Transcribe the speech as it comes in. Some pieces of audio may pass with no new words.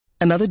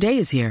Another day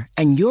is here,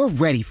 and you're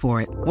ready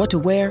for it. What to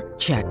wear?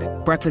 Check.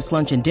 Breakfast,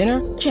 lunch, and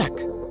dinner? Check.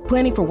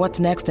 Planning for what's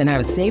next and how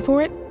to save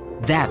for it?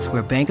 That's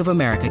where Bank of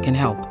America can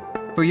help.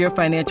 For your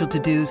financial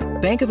to-dos,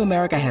 Bank of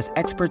America has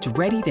experts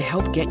ready to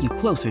help get you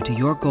closer to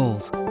your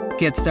goals.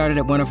 Get started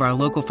at one of our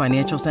local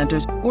financial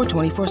centers or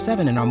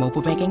 24/7 in our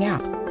mobile banking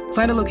app.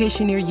 Find a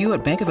location near you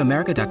at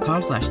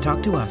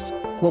bankofamerica.com/talktous.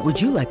 What would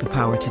you like the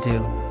power to do?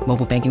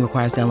 Mobile banking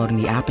requires downloading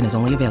the app and is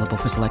only available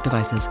for select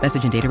devices.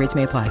 Message and data rates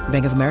may apply.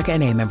 Bank of America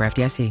N.A., member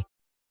FDIC.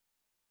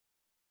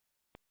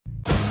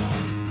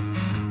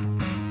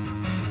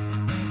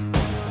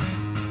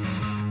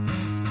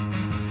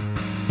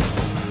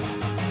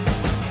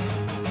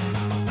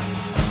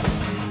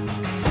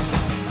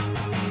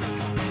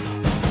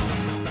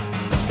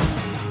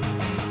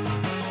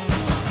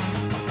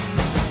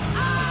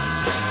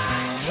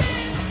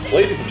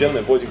 Ladies and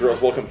gentlemen, boys and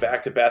girls, welcome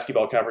back to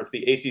Basketball Conference,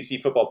 the ACC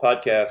Football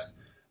Podcast.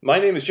 My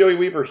name is Joey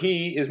Weaver.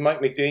 He is Mike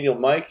McDaniel.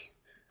 Mike,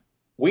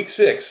 Week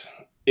 6.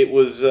 It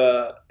was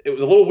a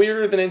little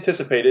weirder than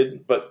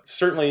anticipated, but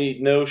certainly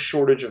no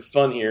shortage of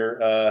fun here.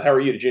 How are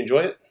you? Did you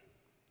enjoy it?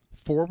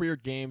 4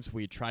 weird games.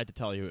 We tried to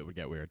tell you it would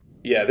get weird.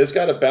 Yeah, this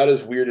got about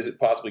as weird as it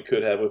possibly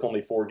could have with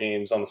only 4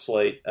 games on the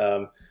slate,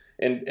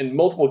 and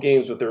multiple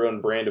games with their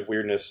own brand of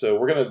weirdness. So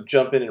we're going to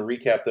jump in and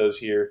recap those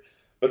here.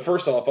 But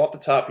first off the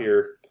top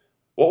here,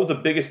 what was the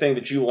biggest thing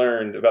that you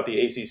learned about the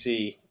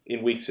ACC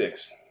in Week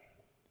 6?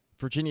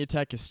 Virginia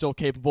Tech is still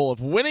capable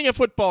of winning a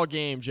football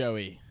game,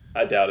 Joey.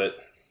 I doubt it.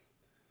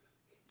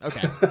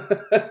 Okay.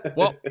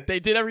 Well, they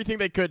did everything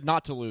they could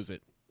not to lose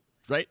it,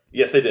 right?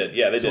 Yes, they did.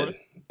 Yeah, they Sorta?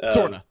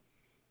 did.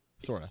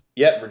 Sorta.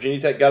 Yeah, Virginia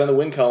Tech got in the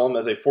win column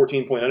as a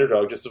 14-point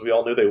underdog, just as we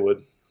all knew they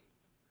would.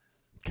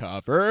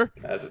 Cover.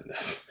 That's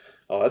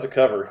a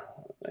cover.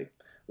 Like,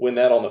 win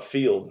that on the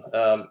field.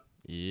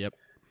 Yep.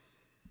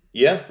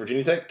 Yeah,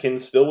 Virginia Tech can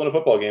still win a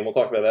football game. We'll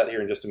talk about that here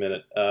in just a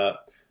minute.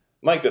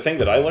 Mike, the thing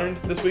that I learned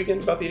this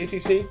weekend about the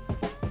ACC?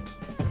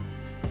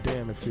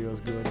 Damn, it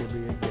feels good to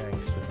be a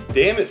gangster.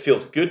 Damn, it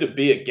feels good to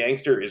be a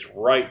gangster is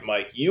right,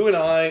 Mike. You and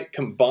I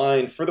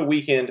combined for the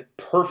weekend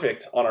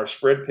perfect on our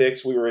spread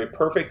picks. We were a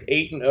perfect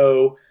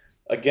 8-0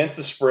 against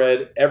the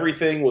spread.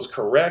 Everything was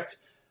correct.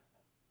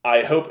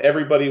 I hope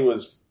everybody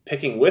was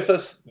picking with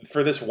us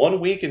for this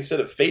 1 week instead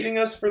of fading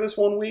us for this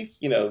 1 week.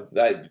 You know,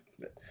 that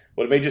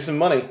would have made you some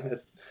money.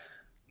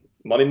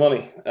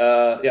 Money.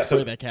 Yeah,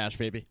 so that cash,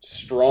 baby.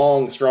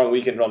 Strong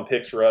weekend on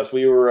picks for us.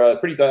 We were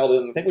pretty dialed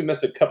in. I think we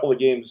missed a couple of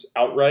games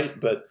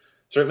outright, but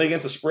certainly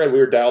against the spread, we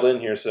were dialed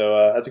in here.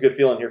 So that's a good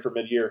feeling here for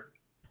mid-year.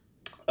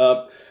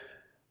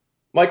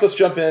 Mike, let's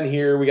jump in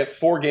here. We got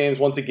 4 games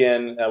once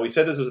again. We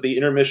said this was the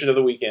intermission of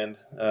the weekend,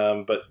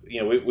 but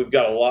you know we've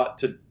got a lot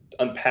to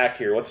unpack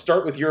here. Let's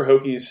start with your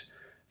Hokies.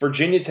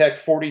 Virginia Tech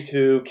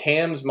 42,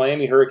 Cam's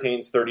Miami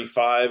Hurricanes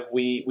 35.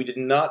 We did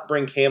not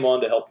bring Cam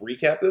on to help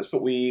recap this,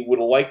 but we would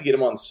like to get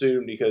him on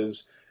soon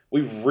because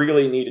we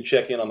really need to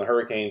check in on the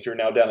Hurricanes, who are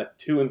now down at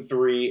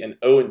 2-3 and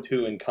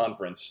 0-2 in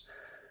conference.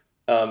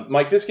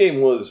 Mike, this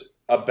game was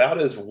about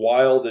as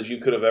wild as you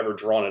could have ever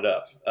drawn it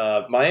up.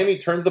 Miami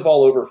turns the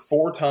ball over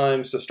 4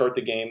 times to start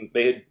the game.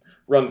 They had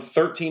run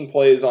 13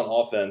 plays on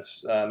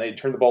offense, and they had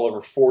turned the ball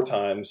over 4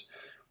 times.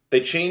 They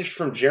changed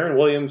from Jaron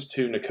Williams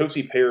to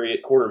N'Kosi Perry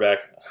at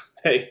quarterback.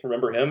 Hey,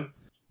 remember him?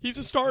 He's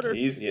a starter.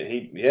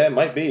 It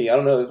might be. I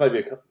don't know. This might be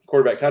a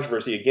quarterback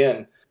controversy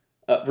again.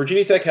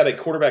 Virginia Tech had a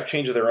quarterback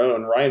change of their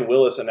own. Ryan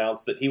Willis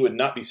announced that he would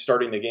not be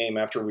starting the game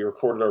after we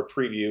recorded our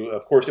preview.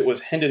 Of course, it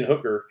was Hendon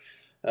Hooker.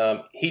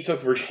 He took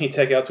Virginia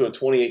Tech out to a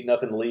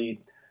 28-0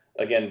 lead,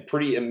 again,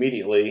 pretty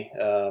immediately.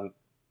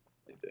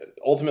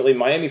 Ultimately,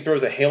 Miami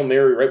throws a Hail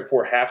Mary right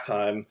before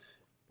halftime.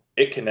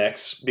 It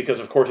connects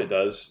because, of course, it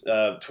does.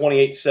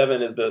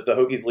 28-7 is the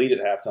Hokies' lead at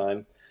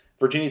halftime.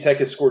 Virginia Tech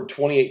has scored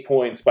 28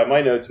 points, by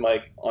my notes,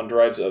 Mike, on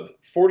drives of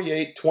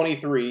 48,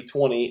 23,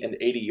 20, and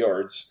 80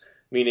 yards,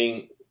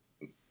 meaning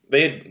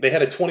they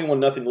had a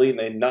 21-0 lead and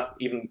they had not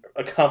even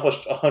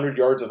accomplished 100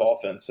 yards of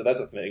offense, so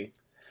that's a thing.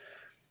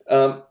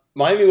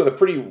 Miami with a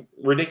pretty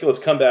ridiculous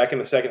comeback in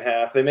the second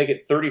half. They make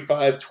it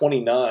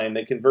 35-29.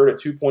 They convert a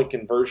 2-point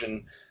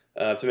conversion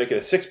to make it a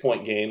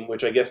 6-point game,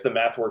 which I guess the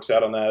math works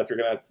out on that. If you're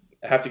going to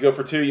have to go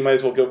for 2, you might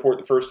as well go for it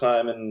the first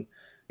time, and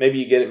maybe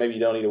you get it, maybe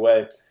you don't, either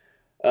way.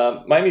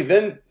 Miami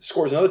then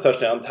scores another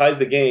touchdown, ties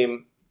the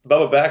game.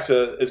 Bubba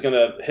Baxa is going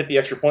to hit the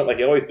extra point like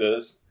he always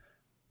does,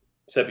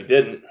 except he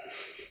didn't.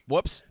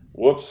 Whoops.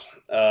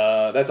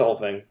 That's a whole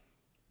thing.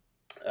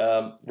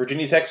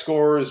 Virginia Tech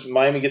scores.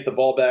 Miami gets the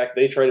ball back.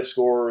 They try to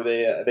score.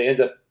 They end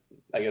up,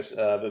 I guess,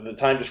 the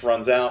time just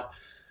runs out.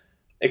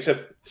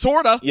 Except,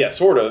 sorta. Yeah,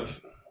 sort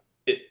of.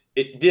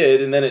 It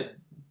did, and then it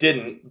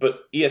didn't.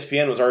 But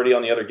ESPN was already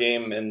on the other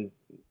game and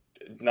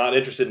not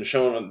interested in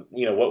showing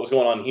what was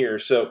going on here.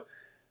 So,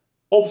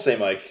 all to say,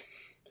 Mike,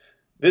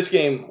 this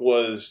game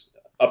was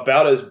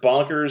about as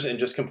bonkers and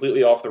just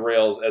completely off the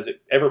rails as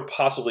it ever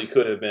possibly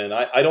could have been.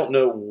 I don't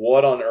know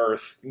what on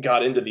earth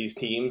got into these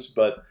teams,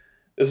 but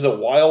this is a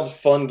wild,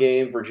 fun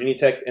game. Virginia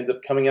Tech ends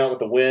up coming out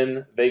with a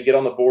win. They get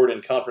on the board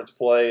in conference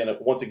play, and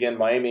once again,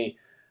 Miami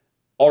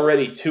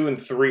already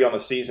 2-3 on the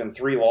season,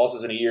 3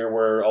 losses in a year,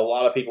 where a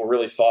lot of people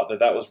really thought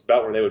that was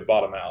about where they would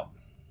bottom out.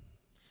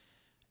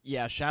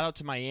 Yeah, shout out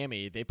to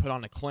Miami. They put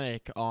on a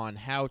clinic on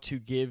how to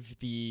give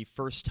the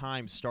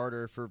first-time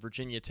starter for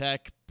Virginia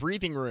Tech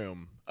breathing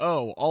room.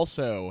 Oh,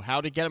 also,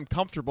 how to get him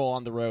comfortable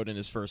on the road in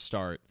his first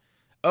start.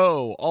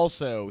 Oh,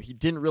 also, he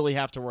didn't really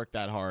have to work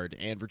that hard,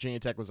 and Virginia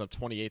Tech was up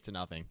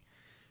 28-0.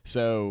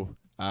 So,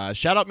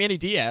 shout out Manny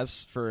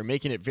Diaz for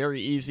making it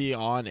very easy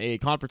on a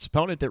conference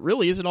opponent that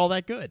really isn't all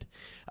that good.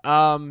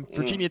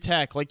 Virginia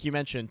Tech, like you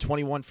mentioned,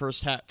 21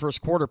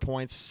 first quarter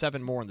points,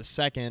 7 more in the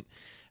second.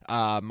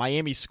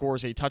 Miami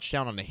scores a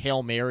touchdown on a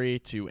Hail Mary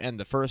to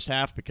end the first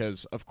half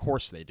because, of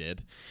course, they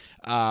did.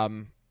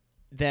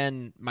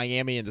 Then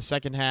Miami in the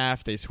second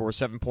half, they score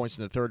 7 points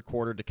in the third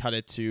quarter to cut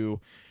it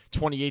to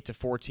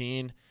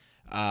 28-14.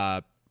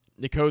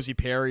 N'Kosi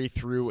Perry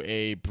threw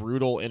a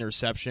brutal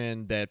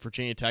interception that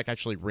Virginia Tech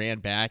actually ran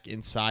back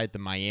inside the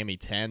Miami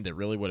 10 that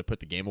really would have put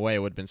the game away. It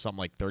would have been something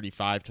like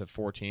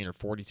 35-14 or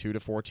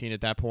 42-14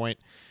 at that point.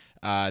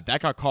 That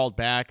got called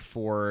back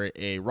for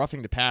a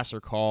roughing the passer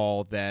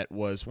call that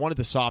was one of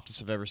the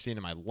softest I've ever seen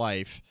in my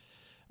life.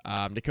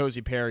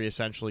 N'Kosi Perry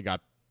essentially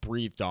got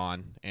breathed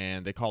on,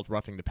 and they called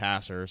roughing the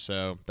passer,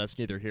 so that's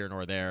neither here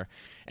nor there.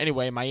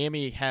 Anyway,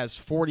 Miami has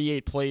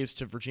 48 plays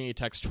to Virginia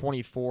Tech's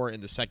 24 in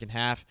the second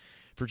half.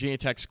 Virginia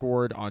Tech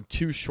scored on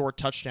 2 short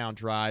touchdown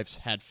drives,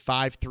 had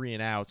 5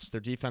 3-and-outs.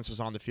 Their defense was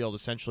on the field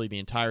essentially the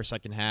entire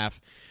second half,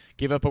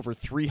 gave up over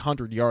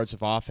 300 yards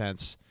of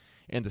offense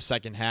in the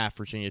second half,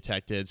 Virginia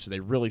Tech did, so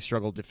they really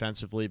struggled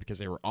defensively because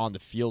they were on the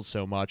field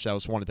so much. That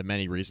was one of the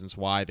many reasons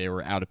why they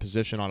were out of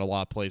position on a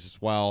lot of plays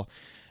as well.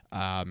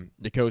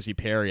 N'Kosi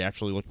Perry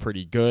actually looked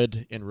pretty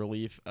good in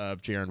relief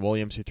of Jaron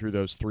Williams, who threw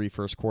those 3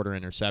 first-quarter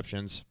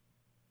interceptions.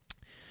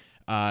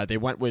 They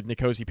went with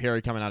N'Kosi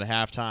Perry coming out of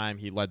halftime.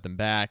 He led them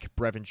back.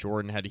 Brevin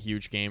Jordan had a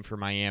huge game for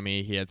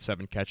Miami. He had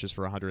 7 catches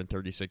for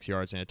 136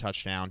 yards and a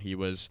touchdown. He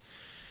was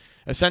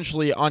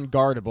essentially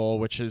unguardable,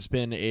 which has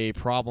been a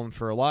problem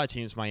for a lot of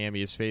teams Miami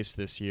has faced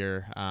this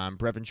year.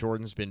 Brevin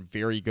Jordan's been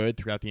very good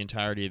throughout the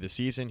entirety of the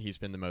season. He's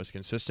been the most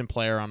consistent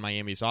player on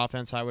Miami's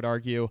offense, I would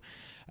argue.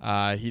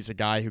 He's a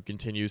guy who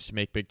continues to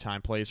make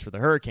big-time plays for the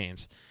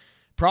Hurricanes.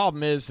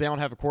 Problem is they don't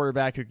have a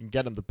quarterback who can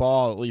get him the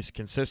ball at least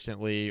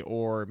consistently,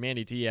 or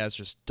Manny Diaz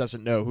just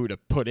doesn't know who to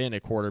put in a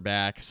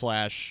quarterback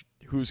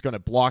 / who's going to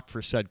block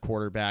for said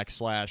quarterback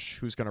 /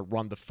 who's going to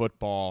run the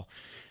football.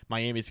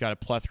 Miami's got a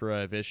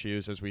plethora of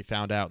issues, as we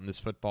found out in this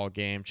football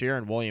game.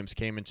 Jaron Williams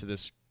came into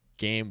this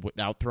game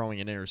without throwing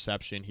an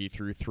interception. He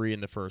threw 3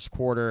 in the first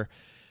quarter.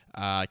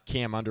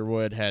 Cam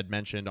Underwood had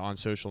mentioned on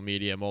social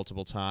media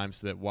multiple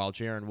times that while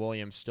Jaron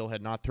Williams still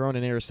had not thrown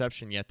an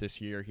interception yet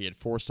this year, he had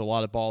forced a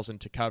lot of balls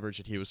into coverage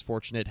that he was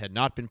fortunate had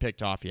not been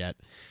picked off yet.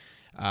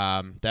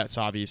 That's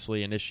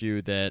obviously an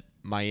issue that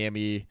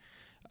Miami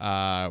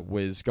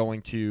was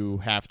going to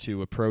have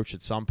to approach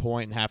at some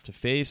point and have to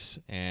face.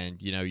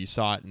 And, you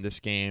saw it in this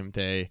game.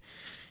 They,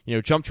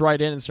 jumped right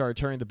in and started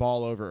turning the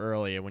ball over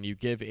early. And when you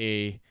give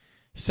a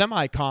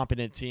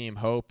semi-competent team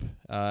hope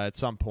at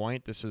some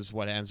point, this is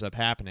what ends up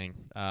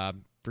happening.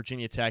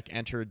 Virginia Tech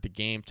entered the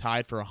game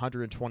tied for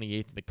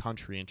 128th in the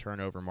country in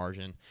turnover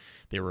margin.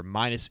 They were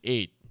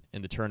 -8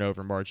 in the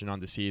turnover margin on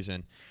the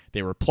season.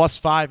 They were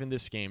 +5 in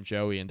this game,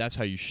 Joey, and that's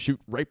how you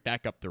shoot right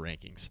back up the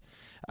rankings.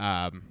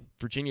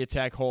 Virginia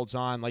Tech holds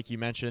on. Like you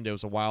mentioned, it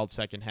was a wild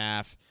second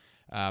half.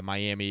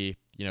 Miami,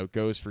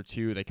 goes for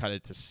 2. They cut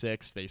it to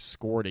 6. They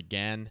scored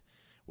again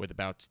with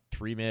about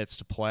 3 minutes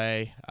to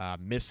play.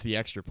 Missed the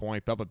extra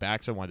point. Bubba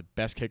Baxa, one of the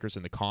best kickers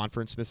in the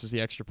conference, misses the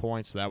extra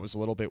point, so that was a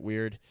little bit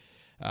weird.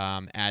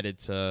 Added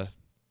to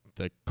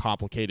the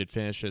complicated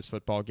finish of this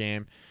football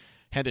game.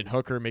 Hendon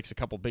Hooker makes a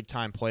couple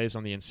big-time plays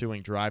on the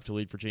ensuing drive to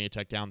lead Virginia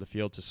Tech down the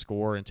field to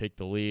score and take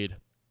the lead.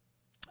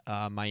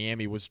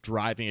 Miami was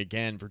driving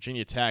again.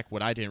 Virginia Tech,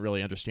 what I didn't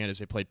really understand is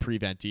they played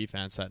prevent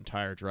defense that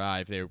entire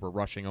drive. They were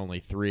rushing only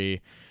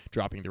 3,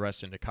 dropping the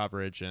rest into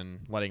coverage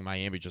and letting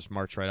Miami just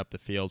march right up the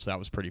field, so that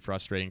was pretty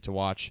frustrating to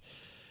watch.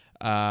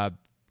 Thought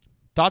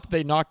that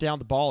they knocked down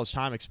the ball as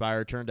time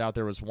expired. Turned out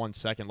there was 1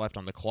 second left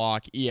on the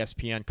clock.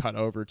 ESPN cut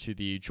over to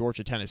the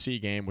Georgia-Tennessee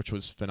game, which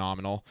was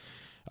phenomenal.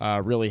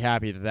 Really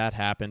happy that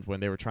happened when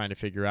they were trying to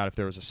figure out if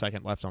there was a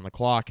second left on the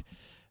clock.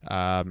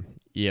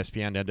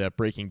 ESPN ended up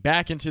breaking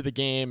back into the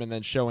game and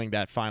then showing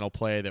that final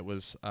play that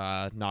was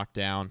knocked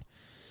down.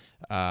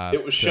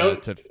 It was shown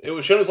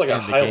as like a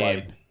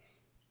highlight.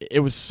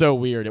 It was so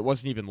weird. It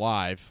wasn't even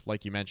live,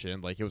 like you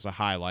mentioned. Like, it was a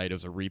highlight. It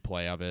was a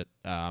replay of it.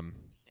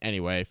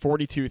 Anyway,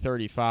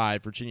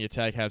 42-35, Virginia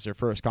Tech has their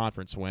first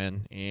conference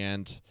win,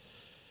 and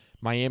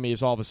Miami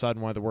is all of a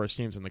sudden one of the worst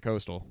teams in the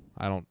Coastal.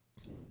 I don't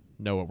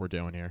know what we're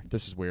doing here.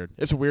 This is weird.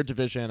 It's a weird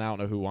division. I don't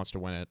know who wants to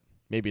win it.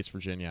 Maybe it's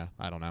Virginia.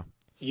 I don't know.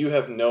 You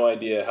have no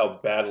idea how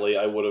badly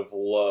I would have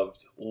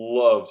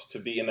loved to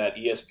be in that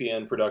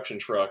ESPN production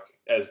truck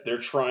as they're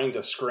trying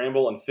to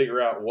scramble and figure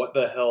out what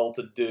the hell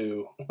to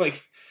do.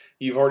 Like,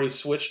 you've already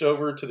switched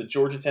over to the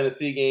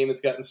Georgia-Tennessee game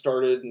that's gotten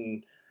started,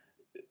 and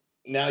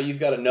now you've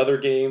got another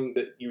game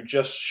that you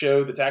just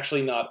showed that's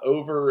actually not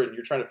over, and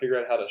you're trying to figure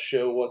out how to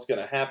show what's going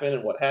to happen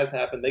and what has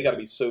happened. They got to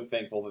be so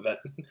thankful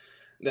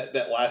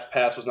that last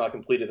pass was not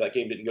completed. That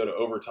game didn't go to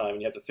overtime,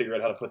 and you have to figure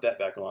out how to put that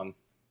back on.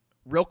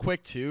 Real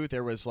quick, too,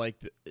 there was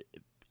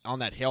on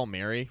that Hail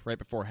Mary right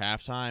before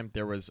halftime,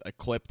 there was a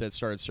clip that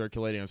started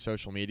circulating on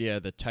social media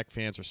that Tech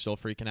fans are still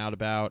freaking out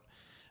about.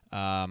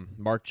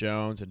 Mark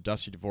Jones and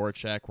Dusty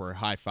Dvorak were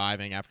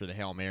high-fiving after the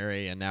Hail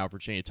Mary, and now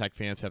Virginia Tech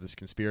fans have this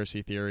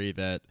conspiracy theory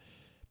that,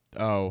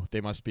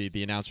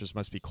 the announcers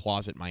must be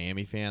closet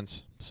Miami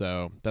fans.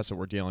 So that's what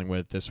we're dealing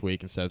with this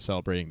week instead of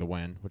celebrating the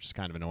win, which is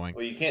kind of annoying.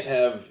 Well, you can't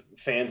have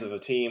fans of a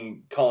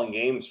team calling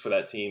games for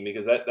that team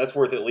because that's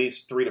worth at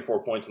least 3 to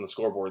 4 points on the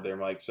scoreboard there,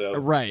 Mike. So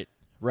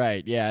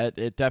Right. Yeah,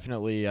 it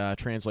definitely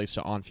translates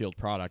to on-field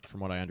product from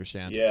what I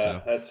understand.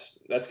 Yeah, so.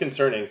 that's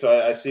concerning.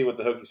 So I see what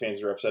the Hokies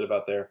fans are upset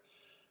about there.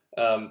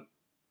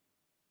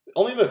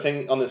 Only other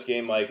thing on this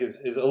game, Mike,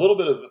 is a little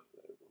bit of,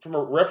 from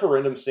a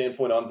referendum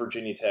standpoint on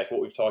Virginia Tech,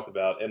 what we've talked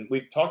about. And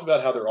we've talked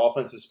about how their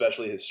offense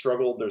especially has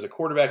struggled. There's a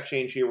quarterback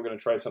change here. We're going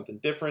to try something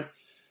different.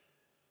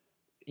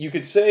 You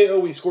could say,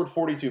 we scored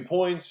 42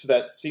 points.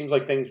 That seems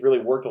like things really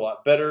worked a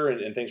lot better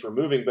and things were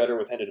moving better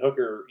with Hendon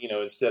Hooker,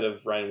 instead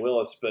of Ryan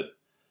Willis. But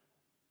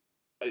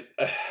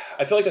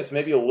I feel like that's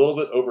maybe a little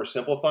bit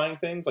oversimplifying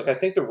things. Like, I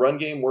think the run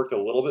game worked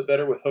a little bit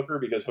better with Hooker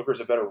because Hooker's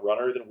a better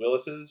runner than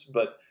Willis is.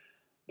 But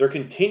there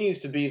continues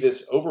to be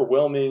this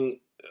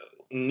overwhelming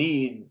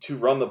need to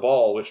run the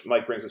ball, which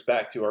Mike brings us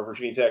back to our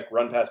Virginia Tech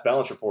run-pass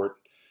balance report.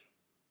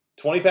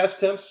 20 pass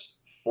attempts,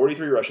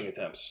 43 rushing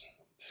attempts.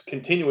 It's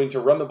continuing to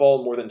run the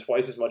ball more than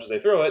twice as much as they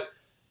throw it.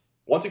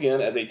 Once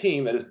again, as a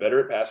team that is better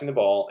at passing the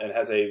ball and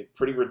has a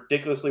pretty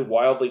ridiculously,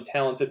 wildly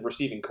talented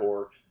receiving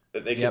core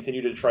that they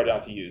continue to try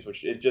not to use,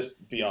 which is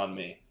just beyond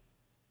me.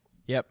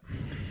 Yep.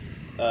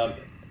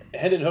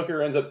 Hendon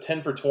Hooker ends up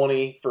 10 for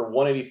 20 for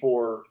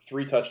 184,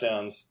 3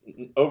 touchdowns,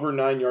 over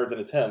 9 yards an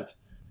attempt.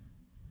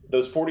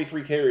 Those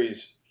 43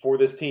 carries for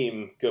this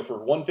team go for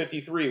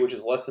 153, which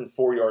is less than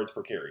 4 yards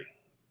per carry.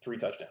 3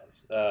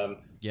 touchdowns.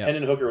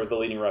 Hendon Hooker was the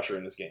leading rusher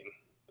in this game.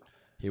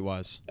 He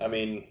was. I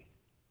mean,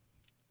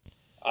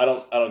 I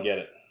don't get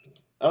it.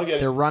 I don't get it.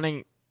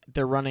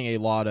 They're running a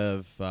lot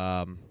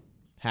of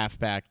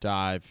halfback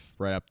dive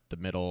right up the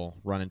middle,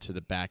 run into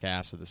the back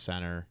ass of the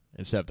center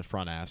instead of the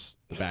front ass,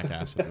 the back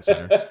ass of the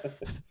center.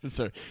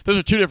 So those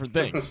are two different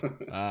things.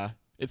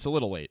 It's a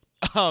little late.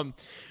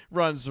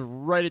 Runs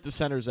right at the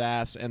center's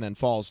ass and then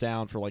falls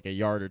down for like a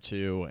yard or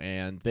two,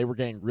 and they were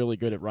getting really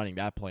good at running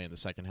that play in the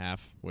second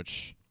half,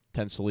 which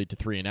tends to lead to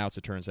 3 and outs,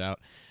 it turns out.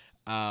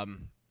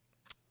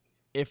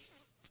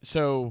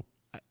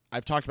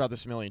 I've talked about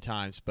this a million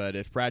times, but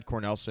if Brad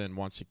Cornelsen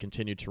wants to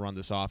continue to run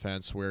this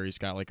offense where he's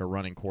got like a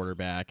running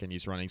quarterback and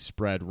he's running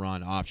spread,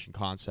 run, option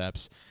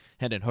concepts,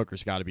 Hendon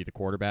Hooker's got to be the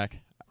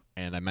quarterback,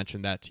 and I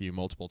mentioned that to you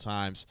multiple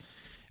times.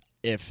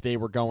 If they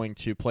were going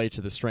to play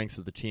to the strengths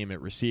of the team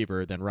at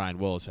receiver, then Ryan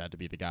Willis had to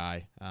be the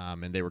guy,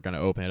 and they were going to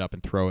open it up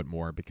and throw it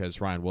more because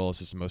Ryan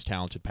Willis is the most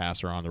talented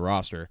passer on the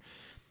roster.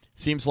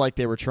 Seems like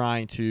they were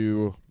trying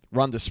to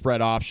run the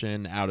spread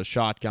option out of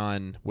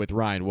shotgun with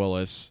Ryan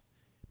Willis,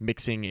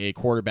 mixing a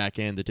quarterback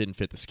in that didn't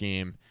fit the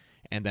scheme,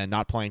 and then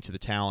not playing to the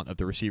talent of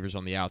the receivers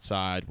on the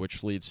outside,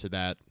 which leads to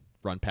that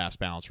run-pass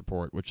balance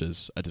report, which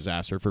is a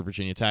disaster for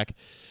Virginia Tech.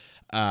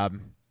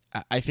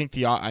 I think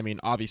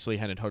obviously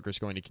Hendon Hooker is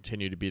going to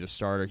continue to be the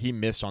starter. He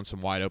missed on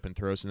some wide open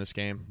throws in this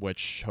game,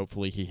 which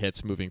hopefully he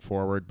hits moving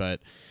forward.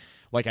 But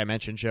like I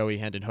mentioned, Joey,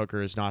 Hendon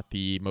Hooker is not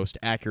the most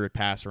accurate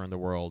passer in the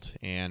world,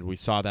 and we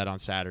saw that on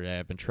Saturday.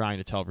 I've been trying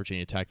to tell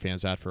Virginia Tech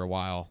fans that for a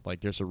while. Like,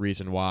 there's a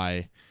reason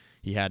why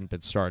he hadn't been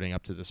starting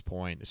up to this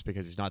point. It's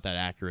because he's not that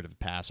accurate of a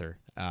passer.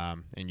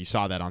 And you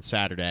saw that on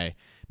Saturday,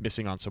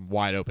 missing on some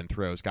wide open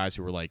throws. Guys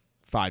who were like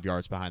 5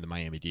 yards behind the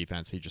Miami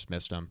defense, he just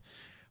missed them.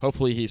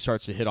 Hopefully he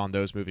starts to hit on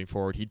those moving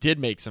forward. He did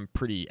make some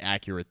pretty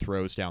accurate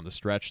throws down the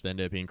stretch that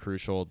ended up being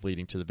crucial,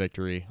 leading to the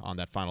victory on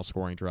that final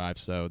scoring drive.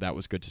 So that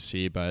was good to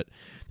see, but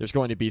there's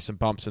going to be some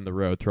bumps in the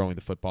road throwing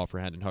the football for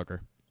Hendon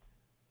Hooker.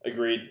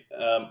 Agreed.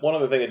 One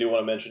other thing I do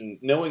want to mention,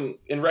 knowing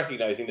and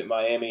recognizing that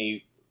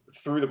Miami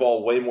threw the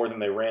ball way more than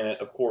they ran it.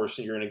 Of course,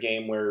 you're in a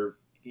game where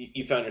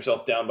you found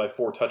yourself down by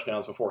 4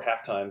 touchdowns before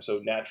halftime, so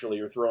naturally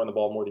you're throwing the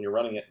ball more than you're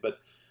running it. But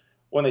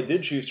when they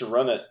did choose to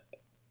run it,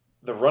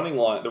 the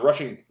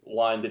rushing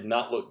line did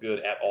not look good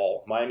at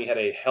all. Miami had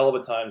a hell of a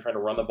time trying to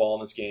run the ball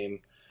in this game.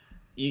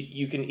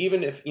 You can,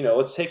 even if,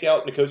 let's take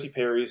out N'Kosi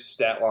Perry's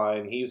stat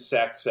line. He was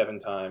sacked 7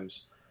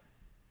 times.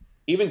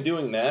 Even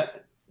doing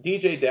that,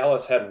 DJ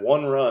Dallas had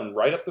one run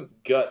right up the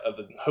gut of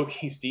the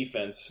Hokies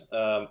defense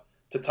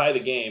to tie the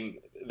game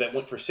that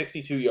went for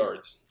 62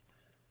 yards.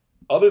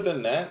 Other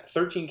than that,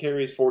 13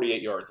 carries,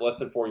 48 yards, less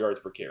than 4 yards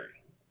per carry.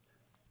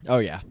 Oh,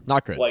 yeah.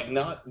 Not good. Like,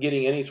 not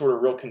getting any sort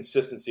of real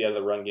consistency out of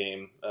the run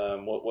game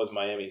was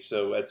Miami.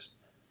 So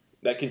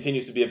that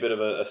continues to be a bit of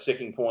a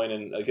sticking point.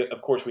 And,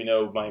 of course, we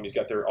know Miami's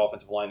got their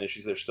offensive line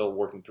issues they're still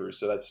working through.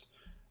 So that's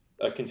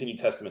a continued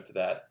testament to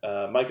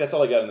that. Mike, that's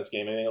all I got in this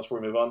game. Anything else before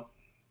we move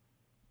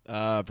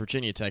on?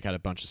 Virginia Tech had a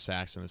bunch of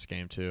sacks in this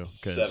game, too.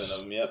 7 of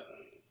them, yep.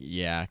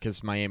 Yeah,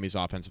 because Miami's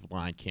offensive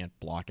line can't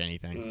block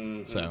anything.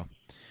 Mm-hmm. So,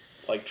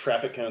 like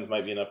traffic cones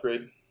might be an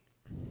upgrade.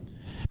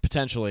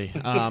 potentially.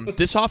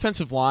 This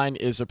offensive line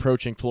is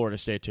approaching Florida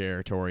State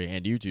territory,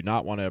 and you do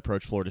not want to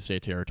approach Florida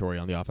State territory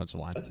on the offensive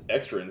line. That's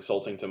extra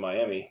insulting to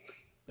Miami.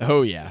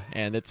 Oh, yeah.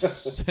 And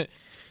it's,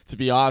 to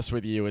be honest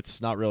with you,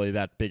 it's not really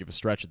that big of a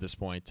stretch at this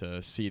point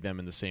to see them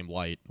in the same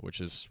light,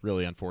 which is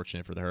really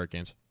unfortunate for the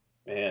Hurricanes.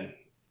 Man,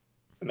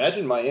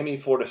 imagine Miami,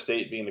 Florida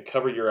State being the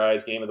cover your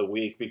eyes game of the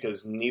week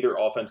because neither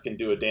offense can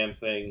do a damn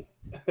thing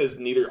as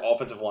neither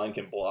offensive line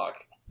can block.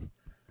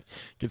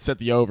 Could set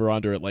the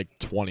over-under at like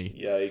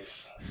 20.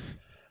 Yikes.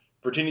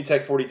 Virginia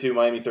Tech 42,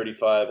 Miami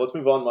 35. Let's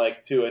move on, Mike,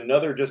 to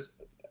another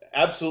just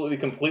absolutely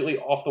completely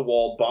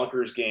off-the-wall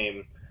bonkers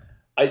game.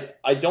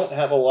 I don't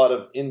have a lot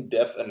of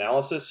in-depth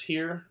analysis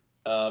here,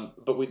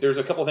 but there's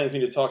a couple things we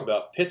need to talk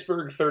about.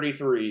 Pittsburgh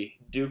 33,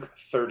 Duke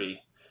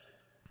 30.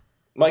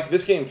 Mike,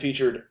 this game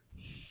featured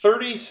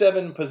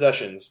 37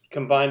 possessions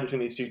combined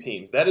between these two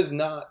teams. That is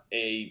not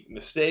a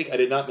mistake. I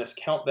did not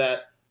miscount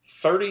that.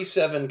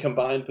 37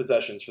 combined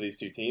possessions for these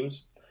two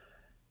teams.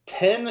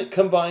 10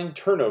 combined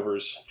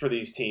turnovers for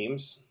these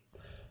teams.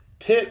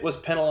 Pitt was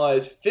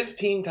penalized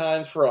 15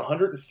 times for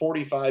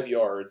 145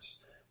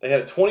 yards. They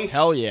had a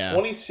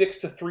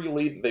 26-3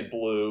 lead that they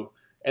blew,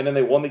 and then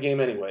they won the game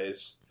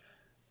anyways.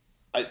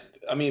 I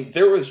mean,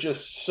 there was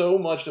just so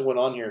much that went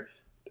on here.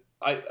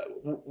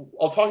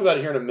 I'll talk about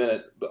it here in a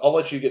minute, but I'll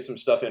let you get some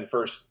stuff in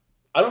first.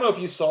 I don't know if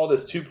you saw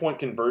this 2-point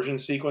conversion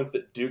sequence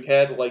that Duke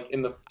had, like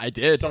in the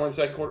somewhere in the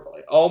second quarter.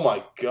 Like, oh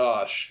my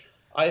gosh,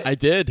 I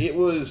did. It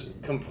was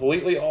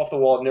completely off the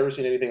wall. I've never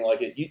seen anything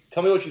like it.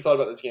 Tell me what you thought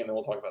about this game, and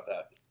we'll talk about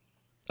that.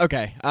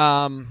 Okay.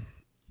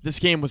 This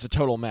game was a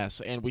total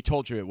mess, and we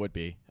told you it would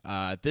be.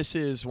 This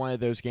is one of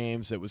those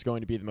games that was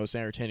going to be the most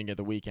entertaining of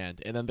the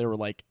weekend, and then there were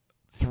like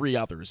 3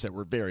 others that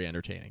were very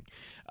entertaining.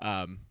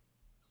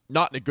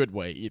 Not in a good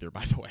way either,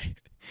 by the way.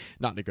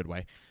 Not in a good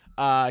way.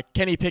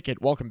 Kenny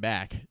Pickett, welcome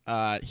back.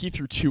 He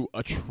threw 2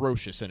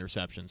 atrocious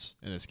interceptions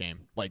in this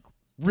game, like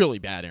really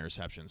bad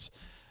interceptions.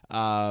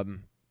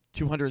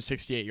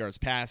 268 yards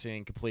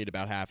passing, completed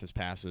about half his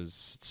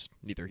passes. It's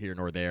neither here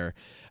nor there.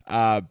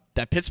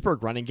 That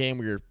Pittsburgh running game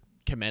we were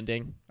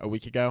commending a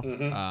week ago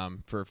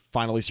for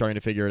finally starting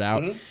to figure it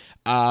out.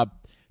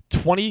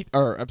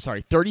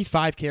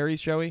 35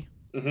 carries, Joey.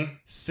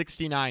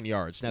 69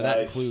 yards. Now that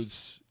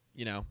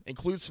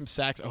includes some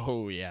sacks.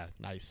 Oh yeah,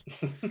 nice.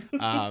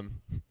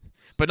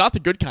 But not the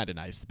good kind of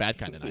nice, the bad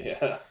kind of nice.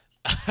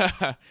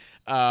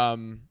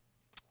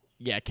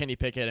 Yeah. Kenny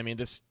Pickett, I mean,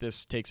 this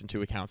takes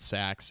into account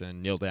sacks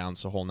and kneel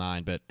downs, the whole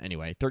 9. But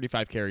anyway,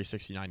 35 carries,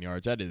 69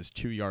 yards. That is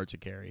 2 yards a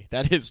carry.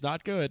 That is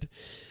not good.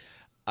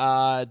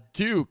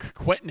 Duke,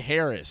 Quentin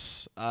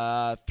Harris,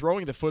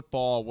 throwing the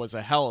football was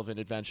a hell of an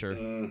adventure.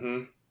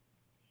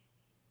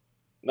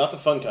 Not the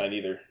fun kind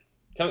either.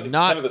 Kind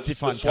of the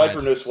fun swipe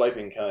kind. or no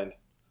swiping kind.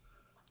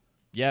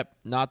 Yep,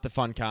 not the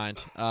fun kind.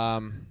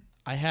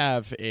 I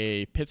have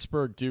a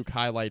Pittsburgh Duke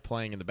highlight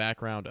playing in the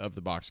background of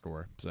the box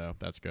score, so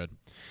that's good.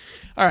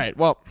 All right,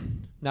 well,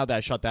 now that I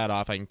shut that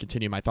off, I can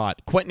continue my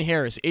thought. Quentin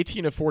Harris,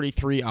 18 of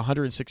 43,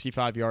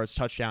 165 yards,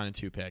 touchdown, and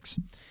 2 picks.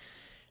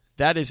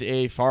 That is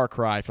a far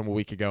cry from a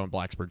week ago in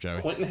Blacksburg,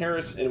 Joey. Quentin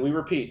Harris, and we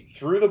repeat,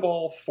 threw the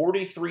ball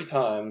 43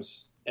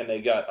 times, and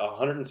they got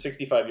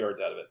 165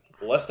 yards out of it.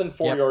 Less than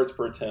 4 yards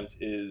per attempt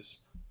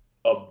is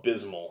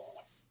abysmal.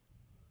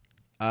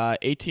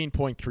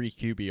 18.3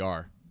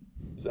 QBR.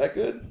 Is that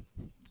good?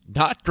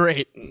 Not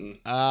great.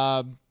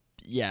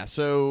 Yeah,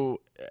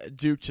 so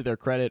Duke, to their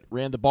credit,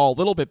 ran the ball a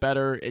little bit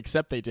better,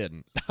 except they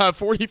didn't.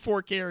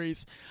 44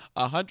 carries,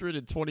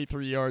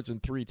 123 yards,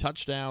 and 3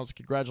 touchdowns.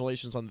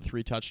 Congratulations on the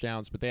 3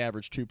 touchdowns, but they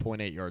averaged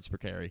 2.8 yards per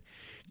carry.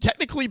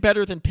 Technically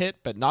better than Pitt,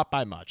 but not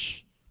by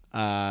much.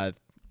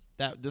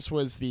 This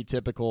was the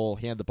typical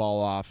hand the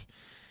ball off,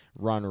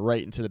 run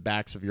right into the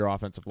backs of your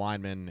offensive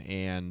linemen,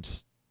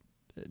 and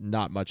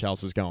not much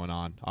else is going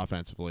on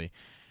offensively.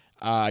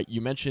 You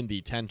mentioned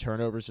the 10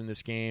 turnovers in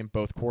this game.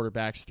 Both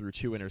quarterbacks threw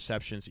 2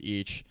 interceptions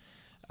each.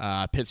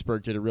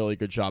 Pittsburgh did a really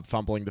good job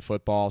fumbling the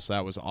football, so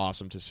that was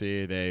awesome to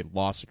see. They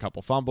lost a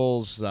couple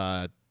fumbles.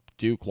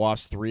 Duke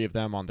lost 3 of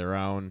them on their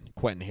own.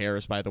 Quentin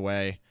Harris, by the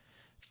way,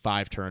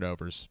 5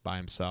 turnovers by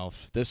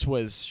himself. This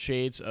was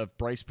shades of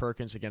Bryce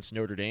Perkins against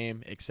Notre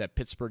Dame, except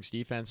Pittsburgh's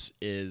defense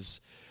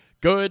is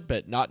good,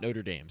 but not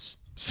Notre Dame's.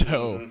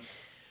 So...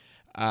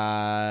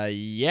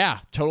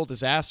 total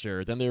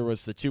disaster. Then there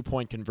was the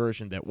 2-point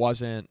conversion that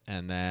wasn't,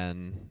 and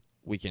then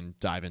we can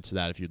dive into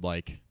that if you'd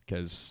like,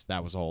 because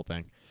that was the whole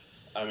thing.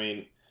 I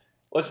mean,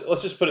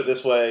 let's just put it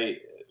this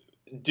way.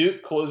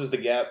 Duke closes the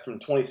gap from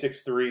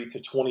 26-3 to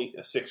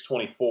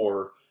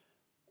 26-24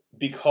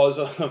 because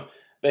of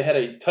they had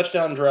a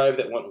touchdown drive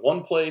that went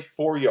 1 play,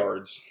 4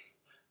 yards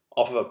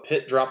off of a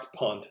Pitt dropped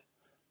punt.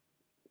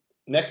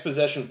 Next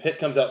possession, Pitt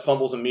comes out,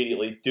 fumbles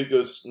immediately. Duke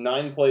goes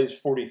 9 plays,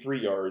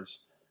 43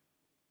 yards.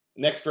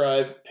 Next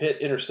drive,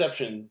 Pitt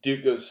interception.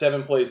 Duke goes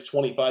 7 plays,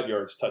 25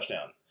 yards,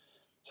 touchdown.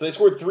 So they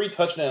scored 3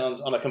 touchdowns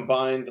on a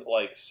combined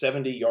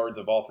 70 yards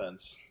of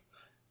offense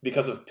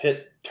because of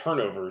Pitt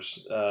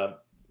turnovers.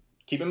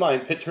 Keep in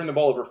mind, Pitt turned the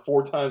ball over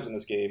 4 times in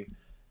this game,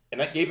 and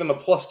that gave them a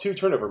 +2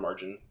 turnover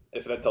margin,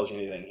 if that tells you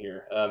anything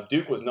here.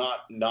 Duke was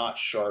not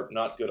sharp,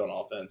 not good on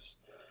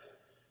offense.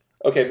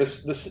 Okay,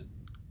 this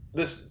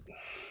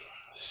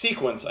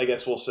sequence, I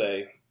guess we'll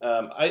say.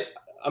 I'm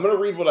going to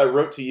read what I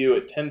wrote to you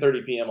at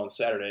 10:30 p.m. on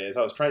Saturday as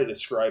I was trying to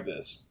describe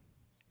this.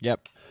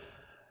 Yep.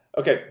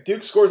 Okay,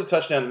 Duke scores a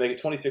touchdown to make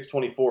it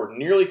 26-24,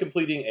 nearly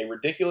completing a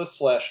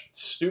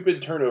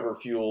ridiculous/stupid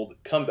turnover-fueled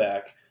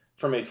comeback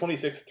from a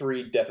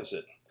 26-3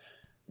 deficit.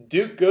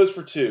 Duke goes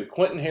for 2.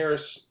 Quentin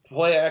Harris,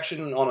 play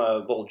action on a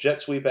little jet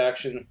sweep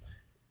action,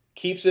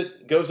 keeps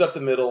it, goes up the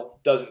middle,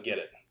 doesn't get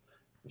it.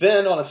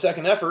 Then on a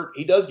second effort,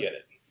 he does get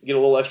it. Get a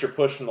little extra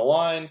push from the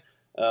line,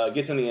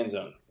 gets in the end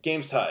zone.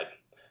 Game's tied.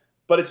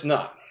 But it's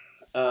not.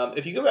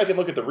 If you go back and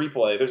look at the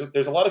replay,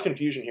 there's a lot of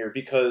confusion here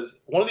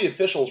because one of the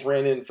officials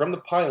ran in from the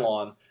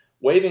pylon,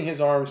 waving his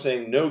arm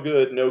saying, no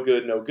good, no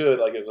good, no good,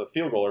 like it was a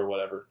field goal or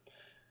whatever.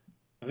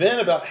 Then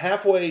about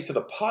halfway to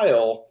the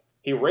pile,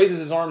 he raises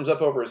his arms up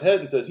over his head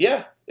and says,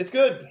 yeah, it's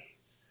good.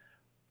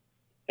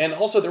 And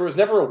also, there was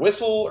never a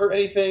whistle or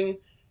anything.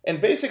 And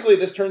basically,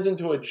 this turns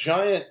into a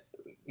giant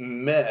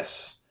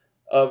mess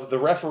of the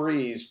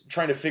referees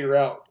trying to figure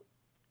out,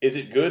 is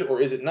it good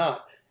or is it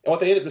not? And what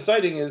they end up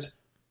deciding is,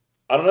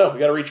 I don't know, we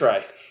got to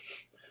retry.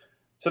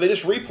 So they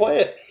just replay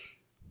it.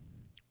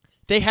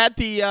 They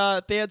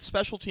had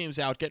special teams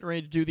out getting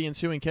ready to do the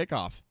ensuing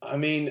kickoff. I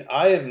mean,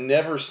 I have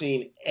never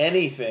seen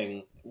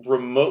anything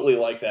remotely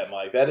like that,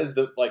 Mike. That is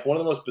one of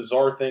the most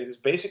bizarre things. Is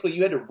basically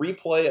you had to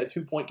replay a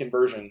 2-point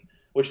conversion,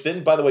 which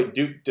then, by the way,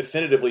 Duke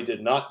definitively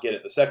did not get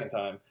it the second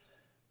time.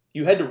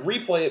 You had to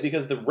replay it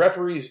because the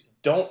referees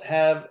don't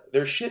have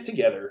their shit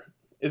together,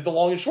 is the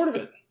long and short of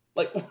it.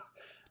 Like,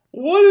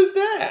 what is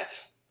that?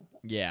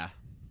 Yeah.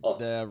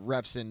 The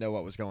refs didn't know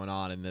what was going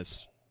on in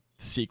this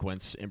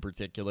sequence in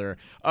particular.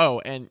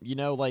 Oh, and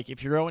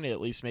if you're going to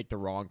at least make the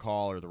wrong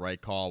call or the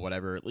right call,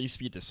 whatever, at least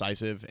be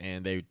decisive,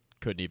 and they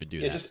couldn't even do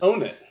that. Yeah, just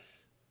own it.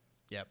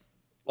 Yep.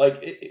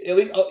 At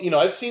least,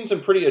 I've seen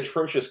some pretty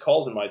atrocious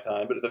calls in my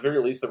time, but at the very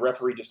least, the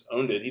referee just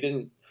owned it. He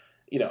didn't,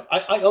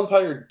 I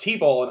umpired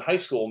T-ball in high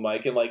school,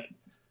 Mike, and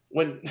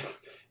when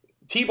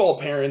T-ball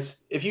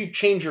parents, if you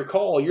change your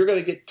call, you're going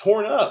to get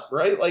torn up,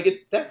 right? Like,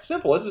 it's that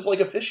simple. This is like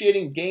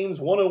officiating games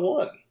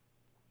 101.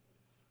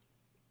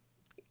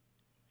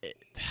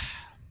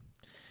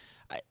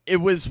 It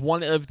was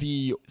one of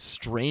the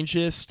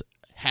strangest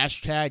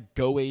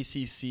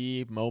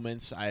 #GoACC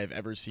moments I have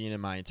ever seen in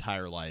my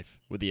entire life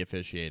with the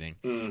officiating.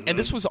 Mm-hmm. And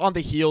this was on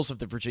the heels of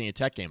the Virginia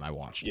Tech game I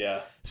watched.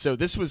 Yeah. So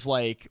this was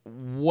like,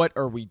 what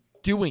are we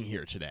doing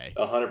here today?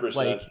 100%.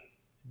 Like,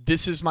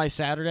 this is my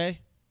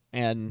Saturday,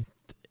 and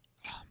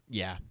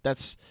yeah,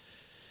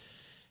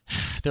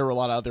 there were a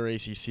lot of other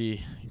ACC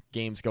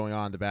games going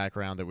on in the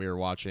background that we were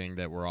watching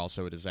that were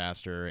also a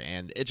disaster,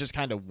 and it just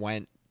kind of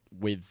went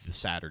with the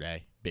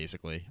Saturday,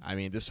 basically. I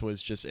mean, this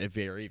was just a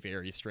very,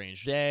 very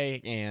strange day,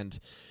 and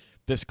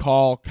this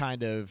call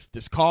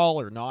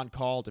or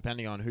non-call,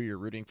 depending on who you're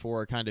rooting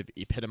for, kind of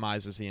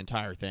epitomizes the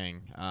entire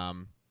thing.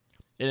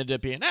 It ended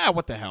up being,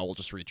 what the hell, we'll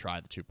just retry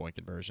the 2-point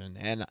conversion.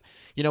 And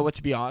you know what,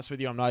 to be honest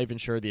with you, I'm not even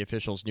sure the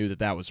officials knew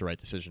that was the right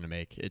decision to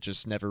make. It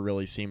just never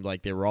really seemed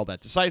like they were all that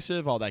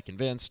decisive, all that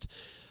convinced.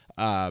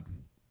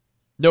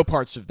 No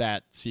parts of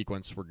that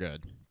sequence were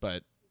good,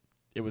 but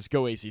it was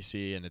Go ACC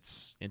in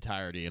its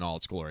entirety in all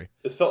its glory.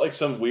 This felt like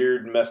some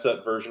weird, messed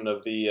up version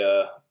of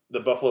the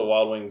Buffalo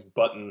Wild Wings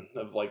button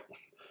of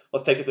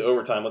let's take it to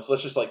overtime. Let's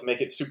just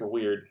make it super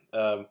weird.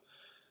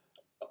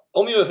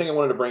 Only other thing I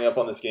wanted to bring up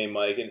on this game,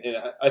 Mike, and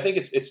I think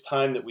it's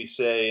time that we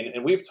say,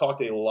 and we've talked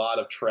a lot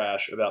of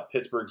trash about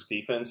Pittsburgh's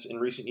defense in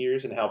recent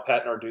years and how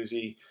Pat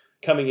Narduzzi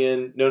coming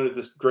in, known as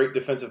this great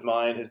defensive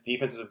mind, his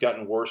defenses have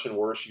gotten worse and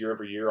worse year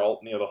over year,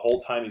 the whole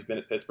time he's been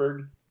at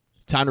Pittsburgh.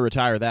 Time to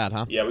retire that,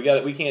 huh?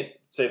 Yeah, we can't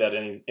say that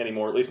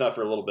anymore, at least not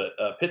for a little bit.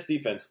 Pitt's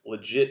defense,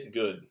 legit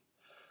good.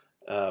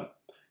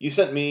 You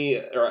sent me,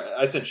 or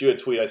I sent you a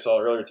tweet I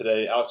saw earlier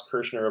today. Alex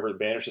Kirshner over at the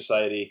Banner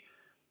Society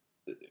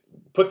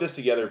put this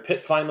together.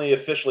 Pitt finally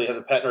officially has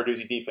a Pat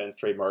Narduzzi defense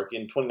trademark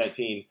in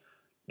 2019.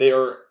 They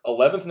are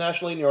 11th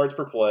nationally in yards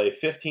per play,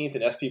 15th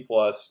in SP+,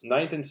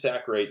 9th in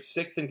sack rate,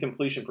 6th in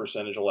completion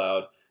percentage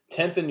allowed,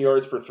 10th in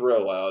yards per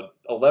throw allowed,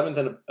 11th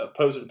in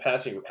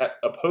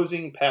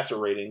opposing passer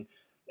rating,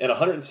 and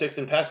 106th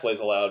in pass plays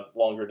allowed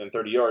longer than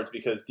 30 yards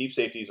because deep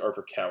safeties are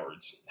for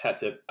cowards. Hat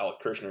tip, Alex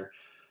Kirshner.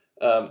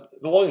 The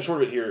long and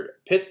short of it here,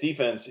 Pitt's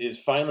defense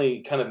is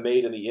finally kind of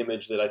made in the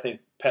image that I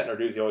think Pat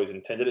Narduzzi always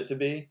intended it to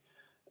be,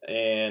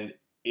 and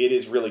it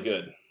is really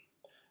good.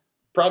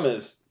 Problem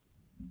is,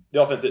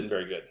 the offense isn't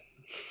very good.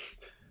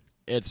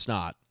 It's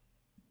not.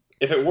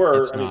 If it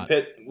were,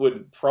 Pitt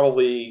would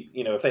probably,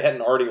 if they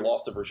hadn't already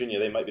lost to Virginia,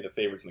 they might be the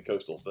favorites in the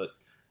Coastal, but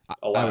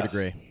alas.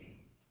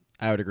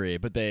 I would agree,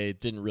 but they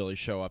didn't really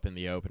show up in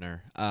the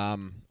opener.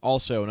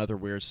 Also, another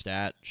weird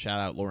stat, shout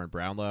out Lauren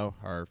Brownlow,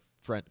 our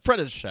friend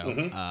of the show.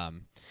 Mm-hmm.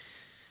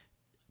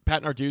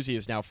 Pat Narduzzi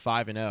is now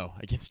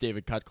 5-0 against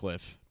David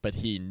Cutcliffe, but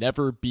he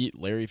never beat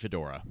Larry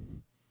Fedora.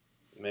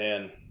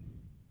 Man.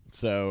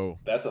 So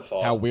that's a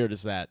thought. How weird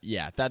is that?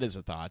 Yeah, that is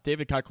a thought.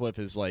 David Cutcliffe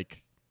is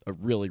like a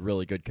really,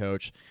 really good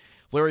coach.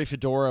 Larry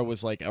Fedora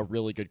was like a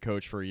really good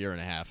coach for a year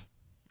and a half.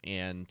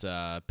 And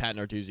Pat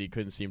Narduzzi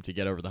couldn't seem to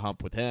get over the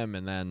hump with him,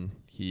 and then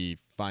he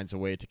finds a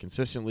way to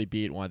consistently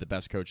beat one of the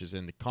best coaches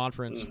in the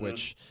conference,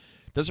 which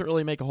doesn't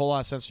really make a whole lot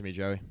of sense to me,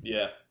 Joey.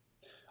 Yeah.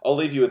 I'll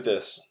leave you with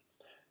this.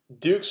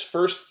 Duke's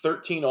first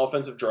 13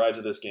 offensive drives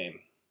of this game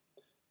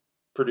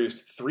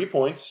produced 3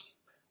 points,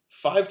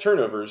 5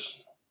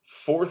 turnovers,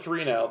 4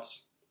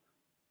 3-and-outs,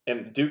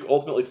 and Duke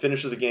ultimately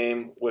finishes the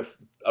game with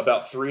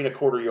about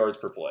 3.25 yards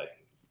per play.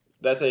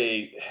 That's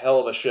a hell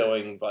of a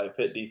showing by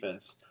Pitt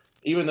defense.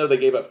 Even though they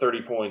gave up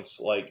 30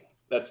 points,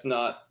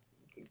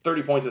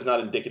 30 points is not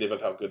indicative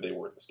of how good they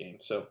were in this game.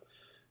 So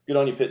good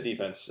on you, Pitt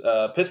defense.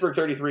 Pittsburgh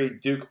 33,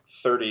 Duke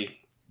 30.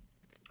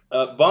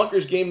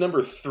 Bonkers game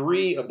number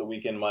 3 of the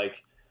weekend,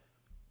 Mike.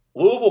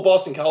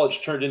 Louisville-Boston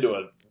College turned into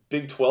a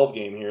Big 12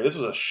 game here. This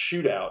was a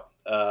shootout.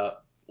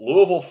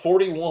 Louisville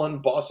 41,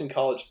 Boston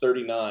College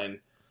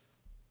 39.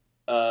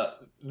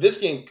 This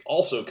game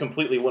also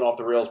completely went off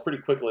the rails pretty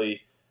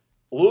quickly.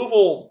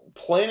 Louisville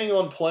planning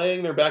on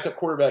playing their backup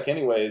quarterback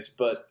anyways,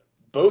 but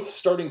both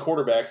starting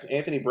quarterbacks,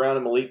 Anthony Brown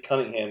and Malik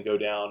Cunningham, go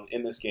down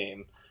in this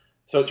game.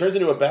 So it turns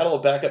into a battle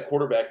of backup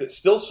quarterbacks that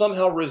still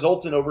somehow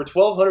results in over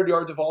 1,200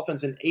 yards of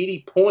offense and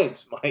 80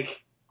 points,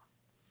 Mike.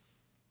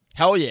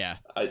 Hell yeah.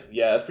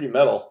 Yeah, that's pretty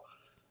metal.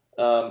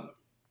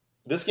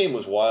 This game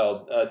was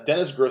wild.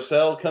 Dennis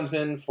Grosel comes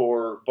in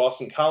for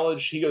Boston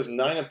College. He goes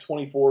 9 of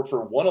 24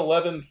 for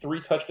 111,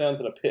 3 touchdowns,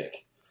 and a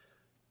pick.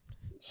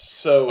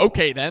 So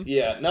okay, then.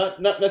 Yeah, not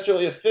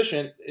necessarily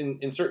efficient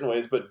in certain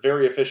ways, but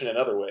very efficient in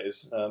other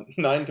ways.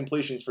 9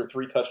 completions for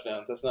 3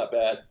 touchdowns. That's not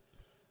bad.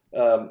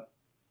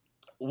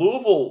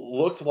 Louisville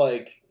looked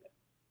like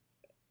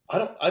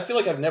I feel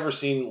like I've never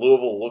seen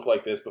Louisville look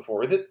like this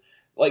before.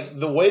 Like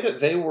the way that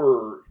they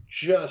were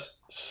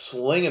just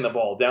slinging the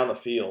ball down the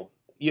field.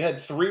 You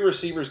had 3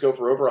 receivers go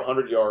for over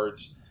 100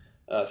 yards.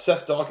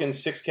 Seth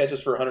Dawkins 6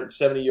 catches for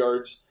 170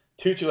 yards.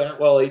 Tutu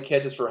Atwell 8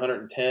 catches for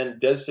 110.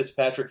 Des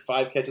Fitzpatrick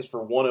 5 catches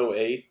for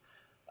 108.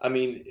 I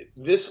mean,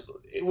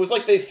 it was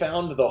like they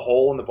found the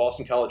hole in the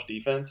Boston College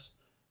defense.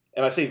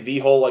 And I say the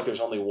hole like there's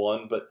only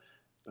one, but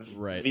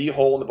right. The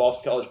hole in the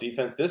Boston College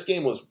defense. This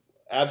game was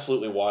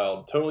absolutely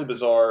wild, totally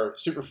bizarre,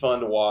 super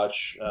fun to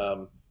watch.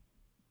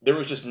 There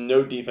was just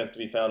no defense to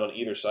be found on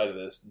either side of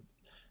this.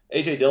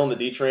 A.J. Dillon, the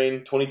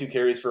D-Train, 22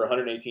 carries for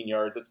 118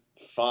 yards. That's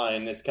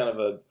fine. It's kind of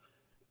a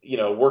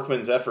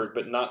workman's effort,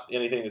 but not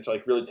anything that's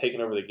like really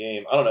taken over the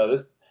game. I don't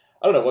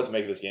know what to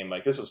make of this game,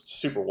 Mike. This was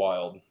super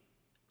wild.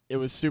 It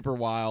was super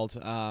wild.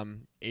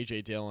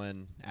 A.J.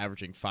 Dillon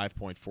averaging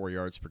 5.4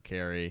 yards per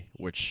carry,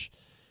 which,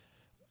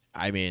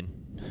 I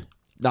mean,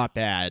 not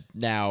bad.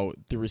 Now,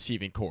 the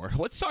receiving core.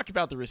 Let's talk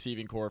about the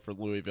receiving core for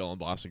Louisville and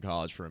Boston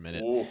College for a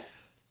minute. Ooh.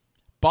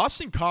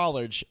 Boston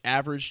College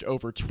averaged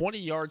over 20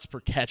 yards per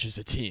catch as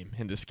a team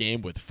in this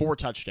game with 4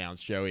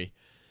 touchdowns, Joey.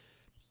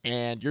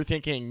 And you're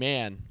thinking,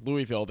 man,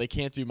 Louisville, they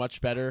can't do much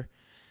better.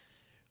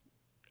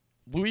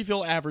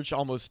 Louisville averaged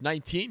almost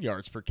 19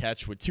 yards per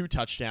catch with 2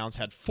 touchdowns,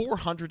 had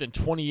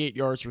 428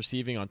 yards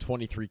receiving on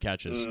 23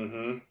 catches.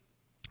 Mm-hmm.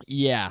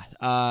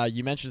 Yeah,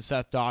 you mentioned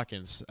Seth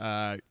Dawkins.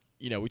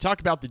 We talk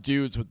about the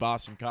dudes with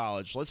Boston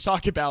College. Let's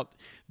talk about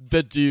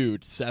the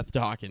dude, Seth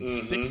Dawkins.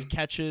 Mm-hmm. 6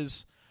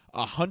 catches,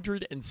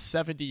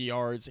 170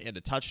 yards, and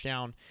a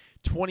touchdown.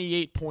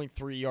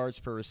 28.3 yards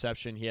per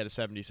reception. He had a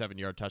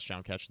 77-yard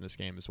touchdown catch in this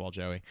game as well,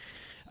 Joey.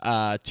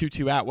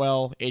 Tutu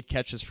Atwell, 8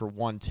 catches for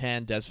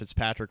 110. Des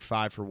Fitzpatrick,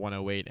 5 for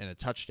 108, and a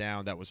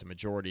touchdown. That was a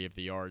majority of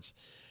the yards.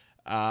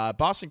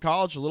 Boston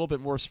College, a little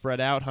bit more spread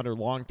out. Hunter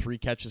Long, 3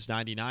 catches,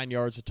 99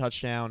 yards, a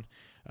touchdown.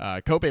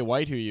 Kobe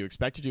White, who you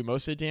expect to do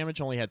most of the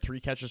damage, only had 3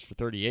 catches for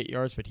 38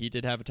 yards, but he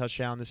did have a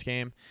touchdown this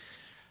game.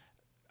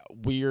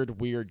 Weird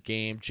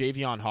game.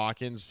 Javion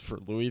Hawkins for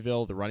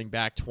Louisville, the running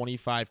back,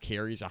 25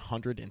 carries,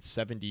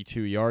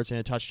 172 yards, and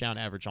a touchdown,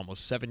 average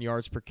almost 7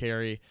 yards per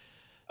carry.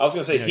 I was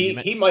going to say,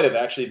 he might have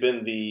actually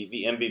been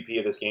the MVP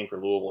of this game for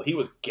Louisville. He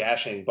was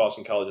gashing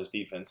Boston College's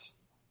defense.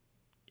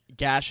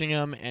 Gashing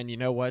him, and you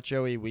know what,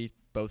 Joey? We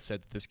both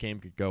said that this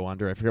game could go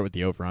under. I forget what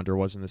the over-under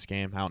was in this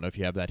game. I don't know if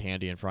you have that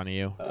handy in front of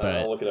you. But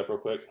I'll look it up real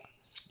quick.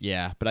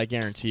 Yeah, but I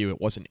guarantee you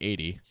it wasn't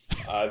 80.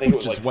 I think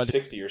it was like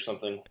 60 or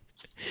something.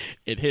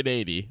 It hit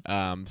 80.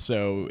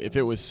 So if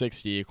it was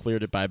 60, it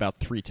cleared it by about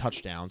 3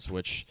 touchdowns,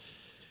 which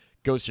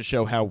goes to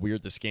show how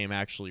weird this game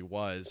actually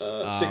was.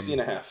 60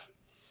 and a half.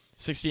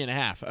 60 and a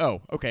half.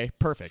 Oh, okay,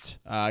 perfect.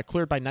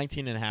 Cleared by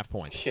 19 and a half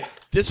points. Yeah.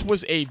 This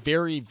was a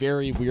very,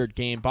 very weird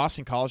game.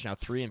 Boston College now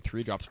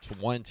 3-3, drops to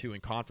 1-2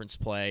 in conference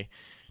play.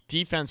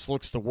 Defense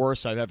looks the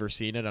worst I've ever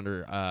seen it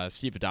under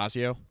Steve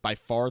Addazio. By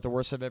far the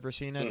worst I've ever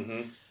seen it.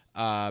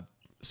 Mm-hmm.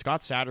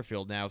 Scott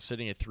Satterfield now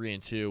sitting at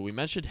 3-2. We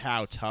mentioned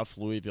how tough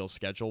Louisville's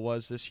schedule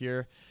was this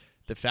year.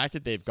 The fact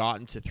that they've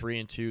gotten to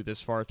 3-2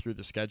 this far through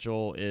the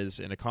schedule is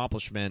an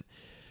accomplishment.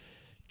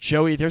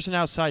 Joey, there's an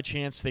outside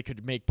chance they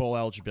could make bowl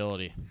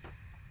eligibility.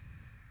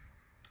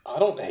 I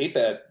don't hate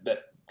that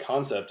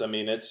concept. I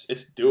mean, it's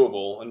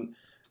doable, and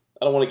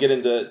I don't want to get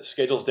into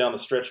schedules down the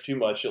stretch too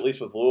much, at least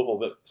with Louisville,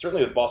 but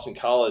certainly with Boston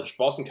College.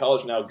 Boston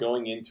College now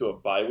going into a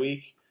bye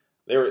week.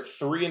 They're at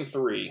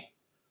 3-3,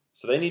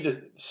 so they need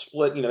to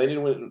split. They need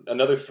to win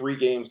another 3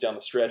 games down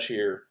the stretch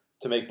here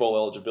to make bowl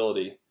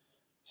eligibility.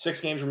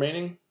 6 games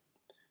remaining.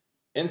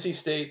 NC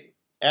State,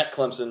 at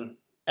Clemson,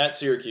 at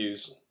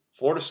Syracuse,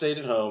 Florida State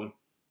at home,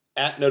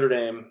 at Notre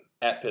Dame,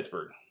 at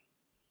Pittsburgh.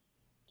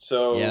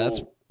 So yeah,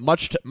 that's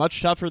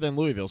much tougher than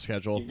Louisville's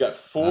schedule. You've got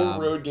 4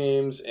 road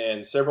games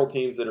and several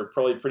teams that are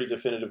probably pretty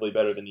definitively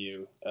better than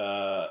you.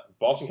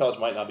 Boston College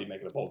might not be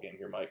making a bowl game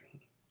here, Mike.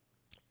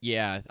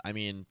 Yeah, I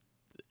mean,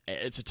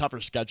 it's a tougher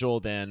schedule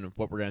than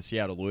what we're going to see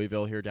out of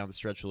Louisville here down the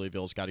stretch.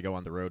 Louisville's got to go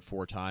on the road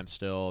 4 times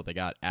still. They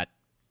got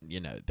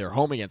they're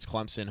home against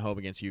Clemson, home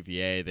against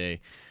UVA.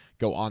 They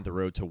go on the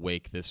road to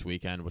Wake this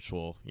weekend, which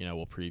we'll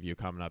preview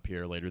coming up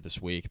here later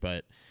this week.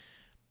 But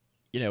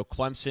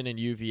Clemson and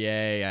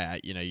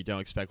UVA, you don't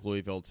expect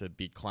Louisville to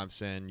beat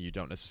Clemson. You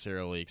don't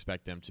necessarily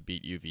expect them to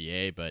beat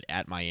UVA, but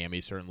at Miami,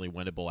 certainly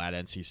winnable. At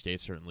NC State,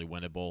 certainly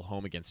winnable.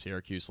 Home against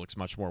Syracuse looks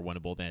much more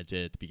winnable than it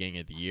did at the beginning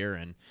of the year.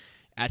 And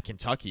at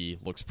Kentucky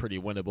looks pretty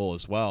winnable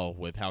as well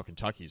with how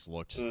Kentucky's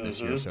looked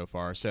this year so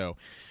far. So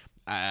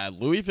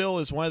Louisville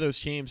is one of those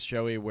teams,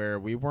 Joey, where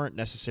we weren't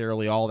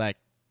necessarily all that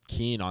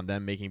keen on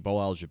them making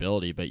bowl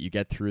eligibility, but you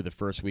get through the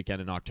first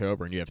weekend in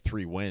October and you have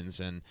 3 wins.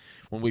 And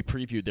when we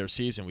previewed their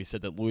season, we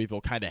said that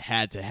Louisville kind of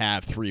had to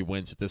have 3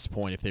 wins at this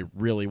point if they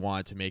really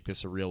wanted to make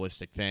this a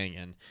realistic thing.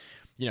 And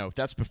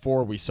that's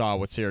before we saw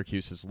what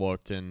Syracuse has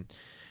looked and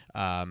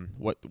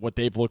what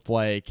they've looked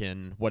like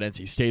and what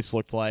NC State's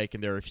looked like.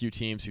 And there are a few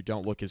teams who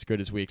don't look as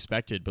good as we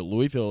expected, but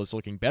Louisville is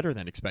looking better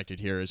than expected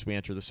here as we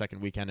enter the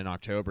second weekend in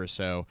October.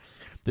 So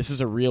this is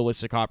a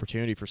realistic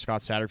opportunity for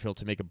Scott Satterfield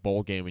to make a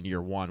bowl game in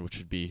year 1, which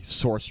would be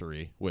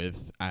sorcery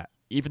with,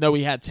 even though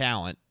he had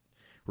talent,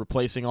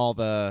 replacing all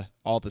the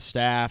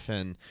staff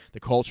and the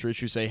culture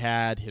issues they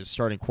had. His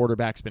starting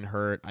quarterback's been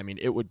hurt. I mean,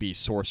 it would be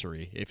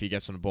sorcery if he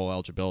gets into bowl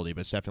eligibility,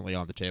 but it's definitely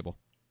on the table.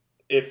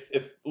 If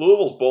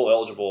Louisville's bowl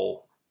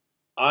eligible,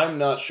 I'm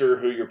not sure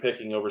who you're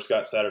picking over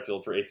Scott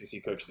Satterfield for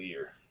ACC Coach of the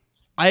Year.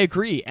 I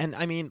agree. And,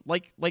 I mean,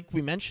 like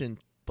we mentioned,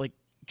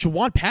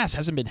 Jawan Pass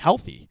hasn't been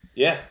healthy.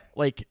 Yeah.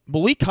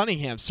 Malik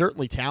Cunningham's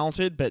certainly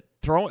talented, but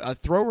a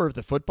thrower of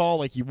the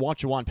football, you want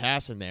Jawan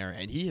Pass in there,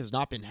 and he has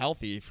not been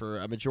healthy for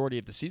a majority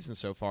of the season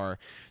so far.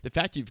 The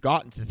fact you've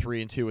gotten to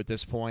 3-2 at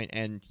this point,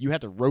 and you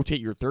had to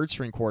rotate your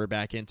third-string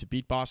quarterback in to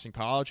beat Boston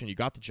College, and you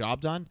got the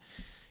job done,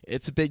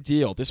 it's a big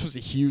deal. This was a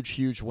huge,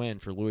 huge win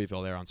for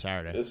Louisville there on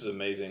Saturday. This is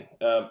amazing.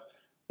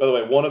 By the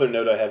way, one other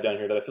note I have down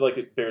here that I feel like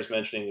it bears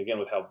mentioning, again,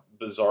 with how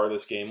bizarre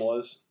this game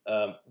was.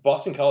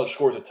 Boston College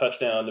scores a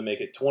touchdown to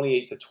make it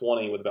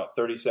 28-20 with about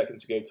 30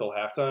 seconds to go till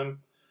halftime.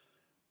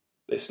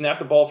 They snap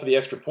the ball for the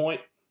extra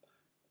point.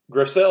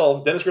 Dennis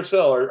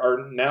Grissel,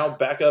 our now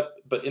backup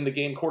but in the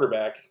game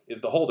quarterback,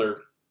 is the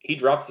holder. He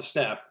drops the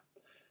snap.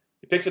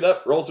 He picks it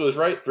up, rolls to his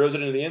right, throws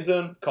it into the end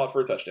zone, caught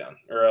for a touchdown,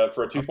 or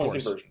for a 2-point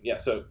conversion. Yeah,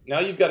 so now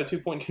you've got a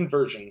 2-point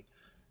conversion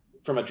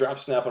from a drop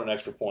snap on an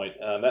extra point.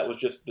 That was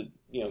just the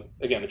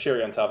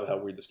cherry on top of how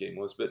weird this game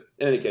was. But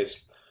in any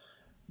case,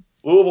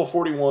 Louisville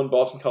 41,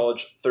 Boston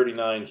College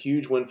 39.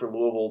 Huge win for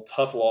Louisville.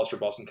 Tough loss for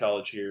Boston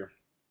College here.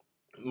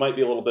 Might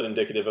be a little bit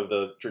indicative of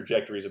the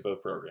trajectories of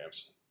both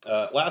programs.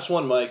 Last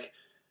one, Mike.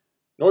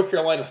 North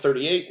Carolina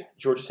 38,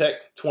 Georgia Tech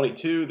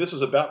 22. This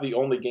was about the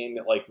only game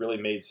that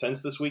really made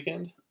sense this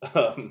weekend.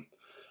 I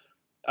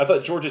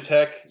thought Georgia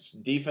Tech's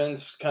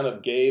defense kind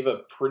of gave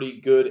a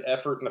pretty good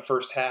effort in the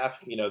first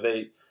half.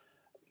 They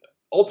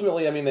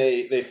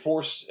ultimately, they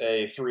forced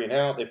a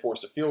 3-and-out. They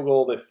forced a field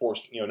goal. They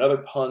forced, another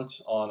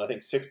punt on, I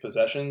think, 6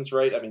 possessions,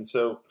 right?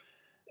 So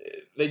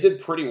they did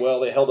pretty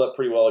well. They held up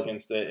pretty well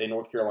against a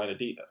North Carolina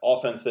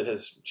offense that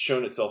has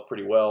shown itself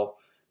pretty well.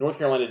 North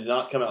Carolina did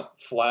not come out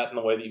flat in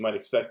the way that you might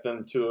expect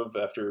them to have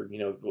after,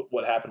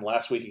 what happened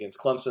last week against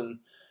Clemson.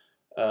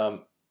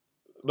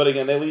 But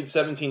again, they lead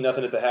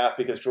 17-0 at the half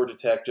because Georgia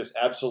Tech just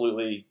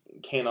absolutely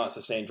cannot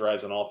sustain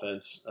drives on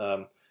offense.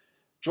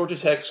 Georgia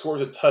Tech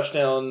scores a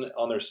touchdown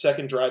on their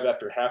second drive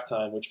after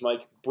halftime, which,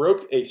 Mike,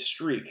 broke a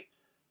streak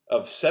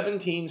of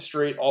 17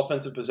 straight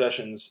offensive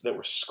possessions that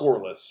were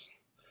scoreless,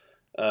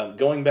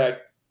 going back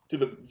to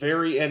the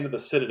very end of the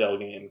Citadel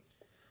game.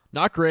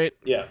 Not great.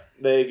 Yeah,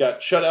 they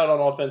got shut out on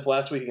offense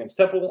last week against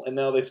Temple, and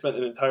now they spent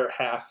an entire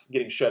half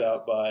getting shut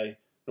out by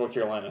North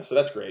Carolina, so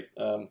that's great.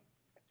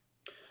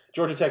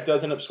 Georgia Tech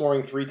does end up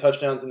scoring 3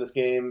 touchdowns in this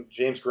game.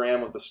 James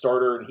Graham was the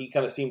starter, and he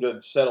kind of seemed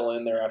to settle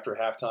in there after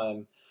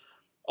halftime.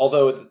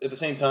 Although, at the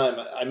same time,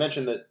 I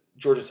mentioned that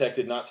Georgia Tech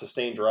did not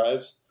sustain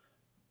drives.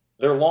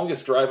 Their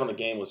longest drive on the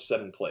game was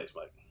 7 plays,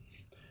 Mike.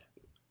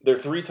 Their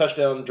 3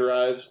 touchdown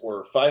drives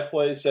were 5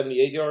 plays,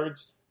 78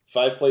 yards,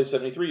 5 plays,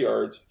 73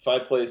 yards,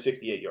 5 plays,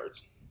 68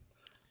 yards.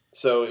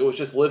 So it was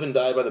just live and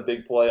die by the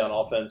big play on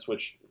offense,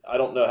 which I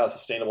don't know how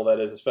sustainable that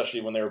is,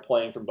 especially when they were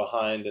playing from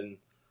behind, and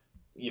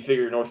you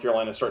figure North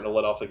Carolina's starting to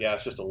let off the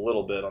gas just a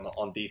little bit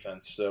on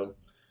defense. So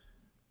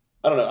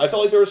I don't know. I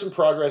felt like there was some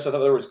progress. I thought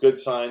there was good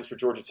signs for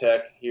Georgia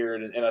Tech here,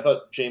 and I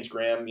thought James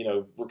Graham,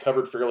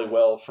 recovered fairly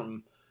well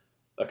from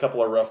a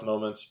couple of rough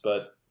moments,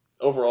 but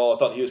overall, I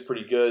thought he was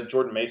pretty good.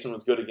 Jordan Mason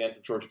was good again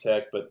for Georgia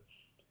Tech, but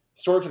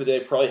story for the day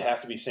probably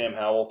has to be Sam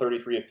Howell,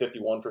 33 of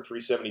 51 for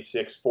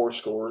 376, 4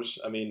 scores.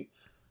 I mean,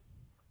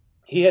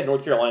 he had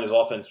North Carolina's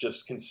offense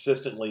just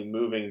consistently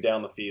moving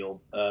down the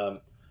field.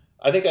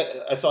 I think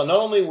I saw not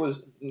only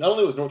was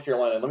North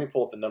Carolina, let me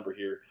pull up the number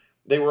here,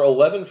 they were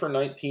 11 for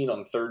 19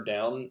 on third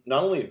down.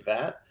 Not only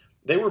that,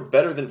 they were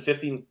better than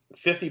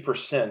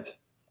 50%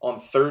 on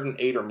 3rd and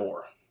 8 or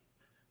more.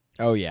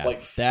 Oh, yeah.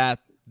 Like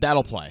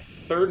that'll play.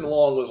 3rd and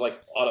long was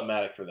like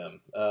automatic for them.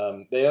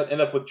 They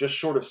end up with just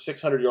short of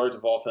 600 yards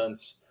of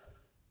offense.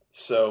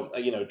 So,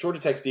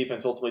 Georgia Tech's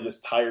defense ultimately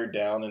just tired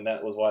down, and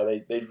that was why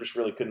they just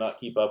really could not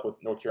keep up with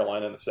North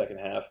Carolina in the second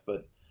half.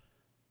 But,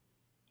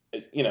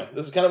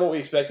 this is kind of what we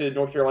expected.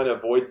 North Carolina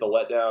avoids the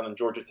letdown, and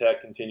Georgia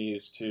Tech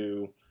continues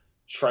to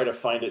try to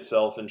find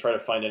itself and try to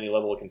find any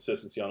level of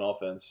consistency on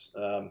offense.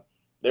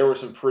 There were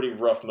some pretty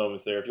rough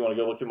moments there. If you want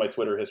to go look through my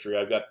Twitter history,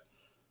 I've got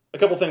a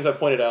couple things I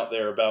pointed out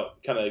there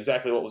about kind of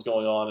exactly what was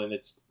going on, and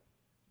it's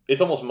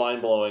almost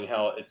mind-blowing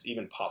how it's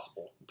even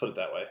possible, put it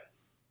that way.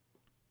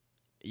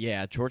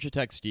 Yeah, Georgia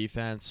Tech's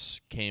defense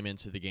came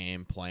into the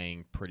game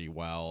playing pretty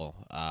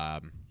well.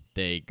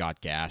 They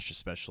got gashed,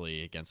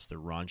 especially against the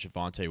run.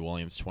 Javonte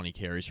Williams, 20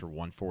 carries for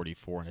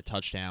 144 and a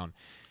touchdown,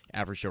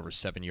 averaged over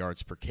 7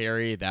 yards per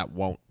carry. That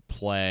won't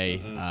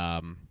play.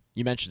 Mm-hmm.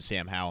 You mentioned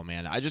Sam Howell,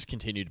 man. I just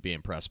continue to be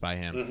impressed by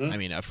him. Mm-hmm. I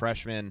mean, a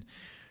freshman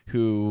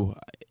who,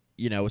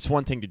 it's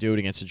one thing to do it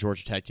against a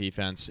Georgia Tech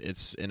defense.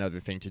 It's another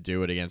thing to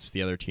do it against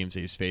the other teams that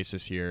he's faced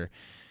this year.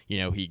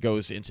 He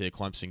goes into the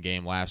Clemson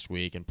game last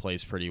week and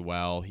plays pretty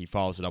well. He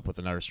follows it up with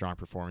another strong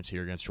performance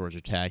here against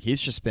Georgia Tech.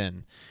 He's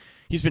been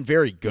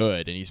very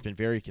good, and he's been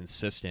very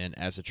consistent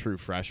as a true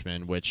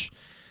freshman, which,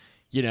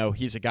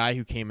 he's a guy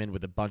who came in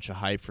with a bunch of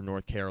hype for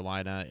North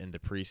Carolina in the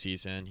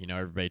preseason.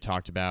 Everybody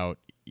talked about,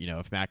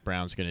 if Mac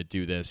Brown's going to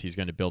do this, he's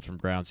going to build from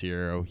ground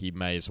zero. He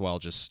may as well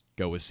just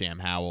go with Sam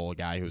Howell, a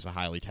guy who's a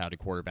highly touted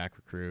quarterback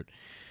recruit.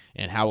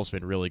 And Howell's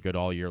been really good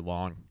all year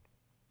long.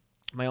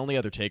 My only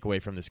other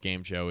takeaway from this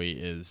game, Joey,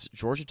 is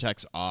Georgia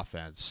Tech's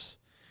offense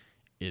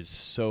is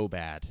so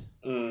bad.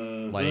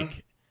 Mm-hmm.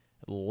 Like,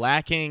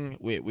 lacking,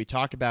 we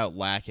talk about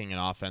lacking an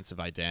offensive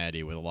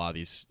identity with a lot of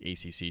these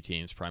ACC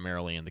teams,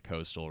 primarily in the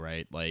Coastal,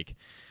 right? Like,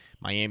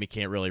 Miami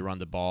can't really run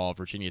the ball.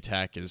 Virginia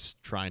Tech is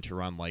trying to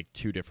run like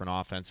 2 different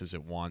offenses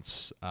at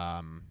once.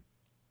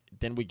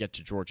 Then we get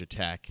to Georgia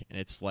Tech, and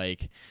it's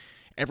like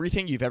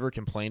everything you've ever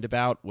complained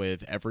about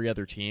with every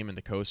other team in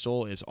the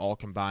Coastal is all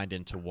combined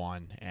into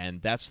one,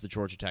 and that's the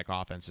Georgia Tech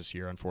offense this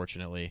year,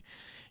 unfortunately.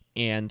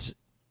 And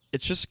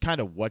it's just kind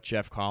of what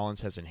Jeff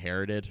Collins has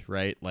inherited,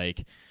 right?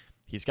 Like,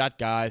 he's got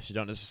guys who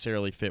don't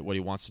necessarily fit what he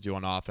wants to do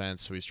on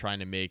offense, so he's trying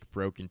to make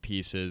broken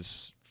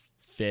pieces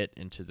fit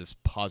into this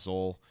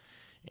puzzle,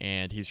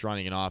 and he's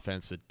running an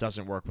offense that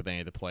doesn't work with any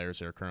of the players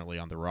that are currently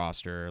on the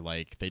roster.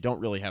 Like, they don't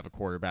really have a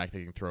quarterback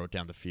that can throw it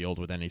down the field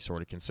with any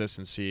sort of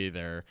consistency.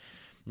 They're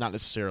not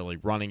necessarily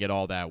running it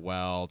all that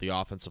well. The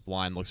offensive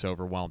line looks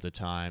overwhelmed at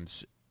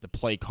times. The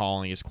play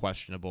calling is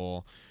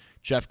questionable.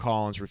 Jeff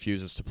Collins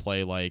refuses to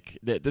play like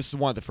this is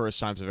one of the first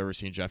times I've ever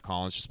seen Jeff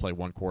Collins just play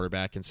one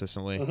quarterback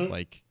consistently. Mm-hmm.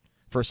 Like,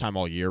 first time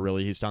all year,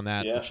 really, he's done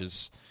that, which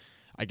is,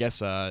 I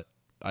guess, a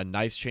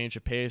nice change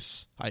of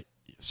pace. And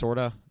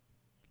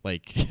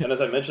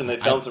as I mentioned, they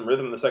found some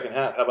rhythm in the second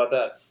half. How about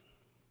that?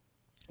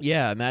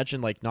 Yeah,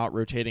 imagine like not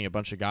rotating a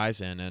bunch of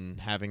guys in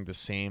and having the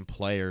same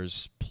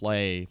players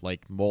play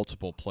like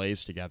multiple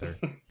plays together.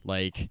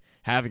 Like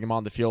having them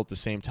on the field at the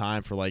same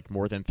time for like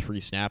more than 3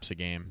 snaps a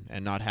game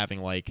and not having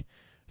like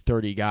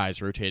 30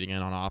 guys rotating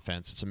in on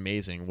offense. It's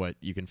amazing what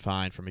you can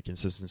find from a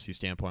consistency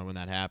standpoint when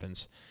that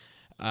happens.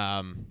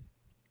 Yeah,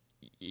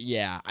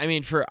 I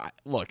mean,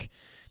 look,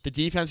 the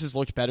defense has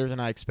looked better than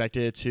I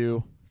expected it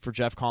to. For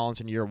Jeff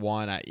Collins in year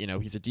one,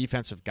 he's a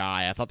defensive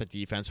guy. I thought the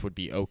defense would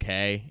be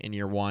okay in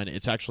year one.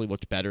 It's actually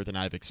looked better than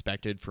I've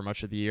expected for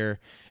much of the year,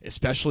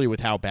 especially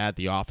with how bad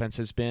the offense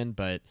has been.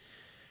 But,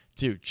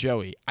 dude,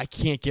 Joey, I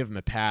can't give him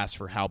a pass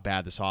for how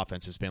bad this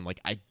offense has been.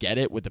 Like, I get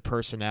it with the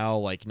personnel,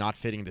 like, not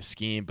fitting the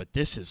scheme, but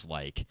this is,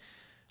 like,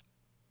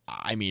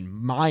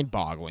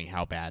 mind-boggling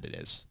how bad it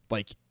is.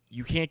 Like,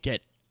 you can't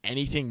get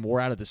anything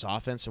more out of this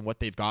offense than what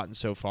they've gotten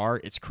so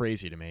far. It's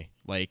crazy to me.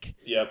 Like,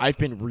 yep. I've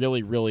been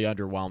really, really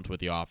underwhelmed with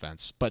the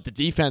offense, but the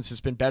defense has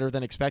been better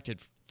than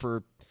expected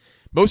for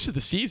most of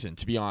the season,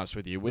 to be honest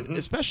with you,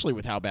 especially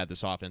with how bad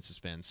this offense has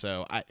been.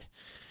 So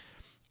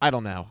I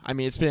don't know. I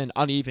mean, it's been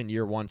uneven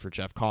year one for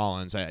Jeff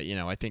Collins.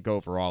 I think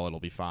overall it'll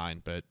be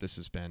fine, but this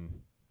has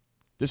been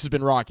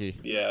rocky.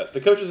 Yeah,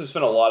 the coaches have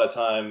spent a lot of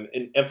time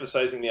in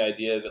emphasizing the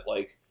idea that,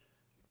 like,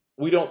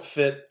 we don't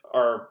fit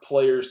our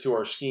players to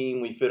our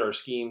scheme. We fit our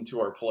scheme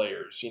to our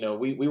players.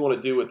 We want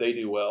to do what they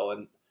do well.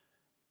 And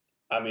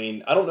I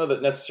mean, I don't know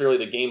that necessarily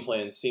the game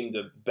plans seem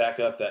to back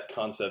up that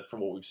concept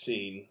from what we've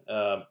seen.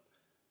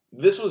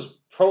 This was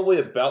probably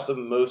about the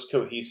most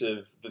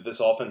cohesive that this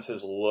offense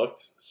has looked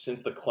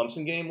since the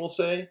Clemson game, we'll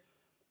say.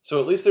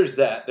 So at least there's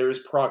that. There is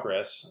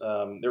progress.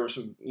 There were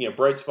some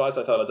bright spots.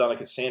 I thought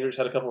Adonicus Sanders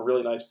had a couple of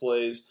really nice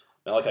plays.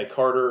 Malachi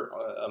Carter,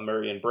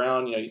 Marion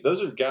Brown.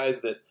 Those are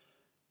guys that,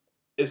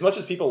 as much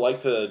as people like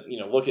to,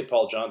 look at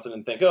Paul Johnson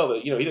and think, oh,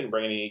 he didn't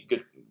bring any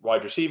good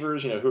wide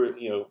receivers.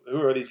 Who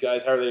are these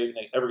guys? How are they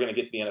ever going to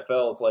get to the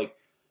NFL? It's like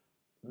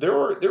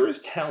there is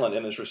talent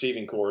in this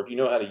receiving corps if you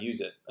know how to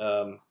use it.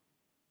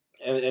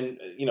 Again,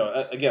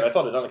 I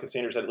thought Adonica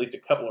Sanders had at least a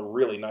couple of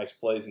really nice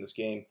plays in this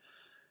game.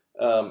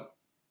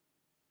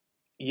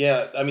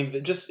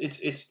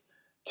 It's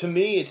to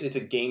me, it's a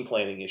game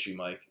planning issue,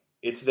 Mike.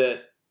 It's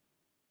that,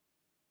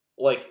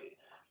 like,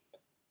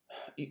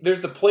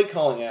 there's the play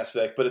calling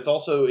aspect, but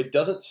it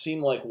doesn't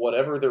seem like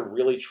whatever they're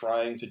really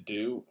trying to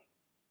do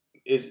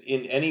is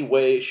in any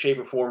way, shape,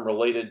 or form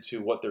related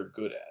to what they're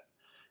good at.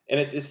 And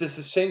it's the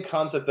same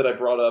concept that I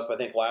brought up, I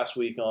think, last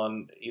week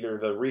on either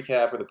the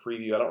recap or the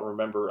preview. I don't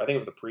remember. I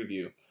think it was the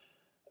preview.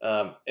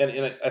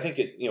 And I think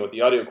with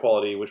the audio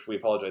quality, which we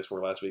apologized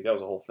for last week, that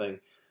was a whole thing.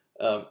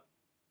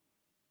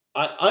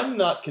 I'm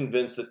not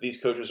convinced that these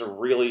coaches are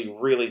really,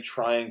 really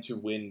trying to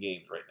win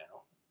games right now.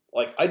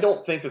 Like, I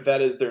don't think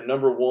that is their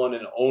number one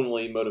and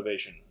only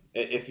motivation.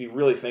 If you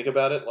really think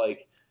about it,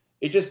 like,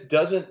 it just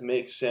doesn't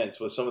make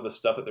sense with some of the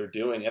stuff that they're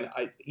doing. And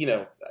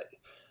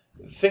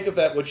think of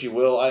that what you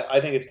will.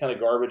 I think it's kind of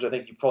garbage. I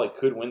think you probably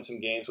could win some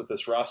games with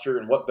this roster,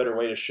 and what better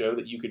way to show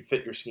that you could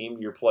fit your scheme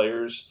to your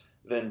players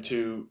than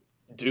to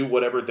do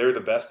whatever they're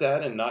the best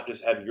at and not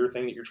just have your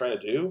thing that you're trying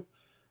to do.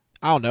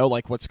 I don't know,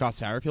 like what Scott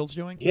Satterfield's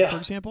doing, for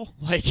example.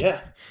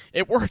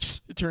 It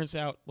works, it turns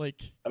out.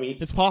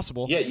 It's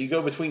possible. Yeah, you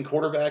go between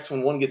quarterbacks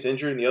when one gets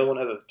injured and the other one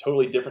has a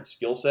totally different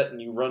skill set,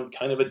 and you run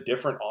kind of a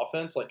different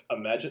offense. Like,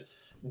 imagine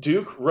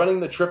Duke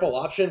running the triple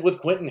option with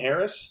Quentin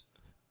Harris.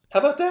 How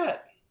about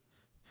that?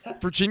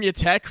 Virginia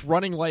Tech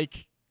running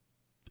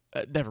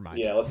never mind.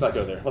 Yeah, let's not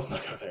go there.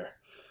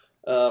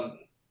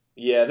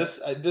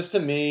 This to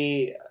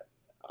me,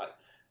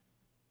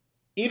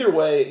 either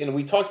way, and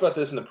we talked about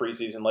this in the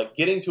preseason, like,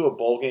 getting to a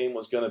bowl game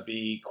was going to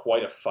be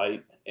quite a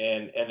fight.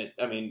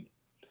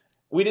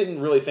 We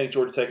didn't really think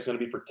Georgia Tech was going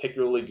to be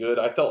particularly good.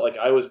 I felt like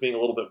I was being a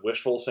little bit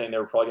wishful, saying they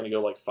were probably going to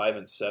go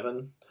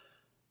 5-7.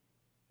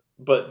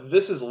 But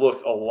this has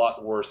looked a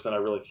lot worse than I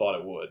really thought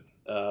it would.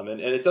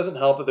 And it doesn't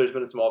help that there's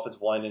been some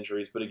offensive line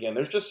injuries. But again,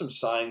 there's just some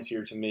signs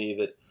here to me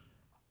that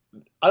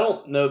I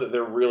don't know that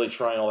they're really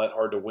trying all that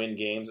hard to win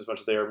games as much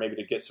as they are maybe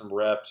to get some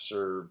reps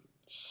or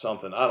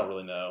something. I don't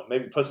really know.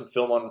 Maybe put some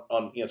film on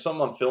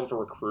something on film for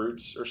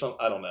recruits or something.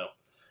 I don't know.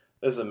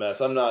 This is a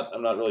mess. I'm not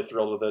really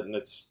thrilled with it, and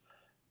it's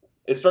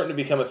starting to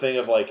become a thing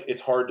of, like,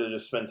 it's hard to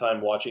just spend time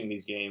watching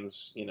these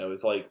games.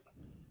 It's like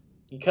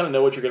you kind of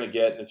know what you're going to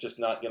get, and it's just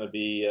not going to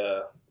be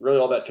really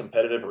all that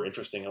competitive or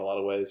interesting in a lot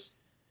of ways.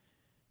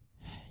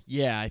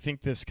 Yeah, I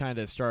think this kind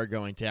of started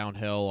going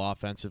downhill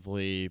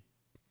offensively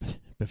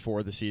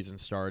before the season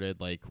started.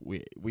 Like,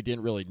 we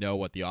didn't really know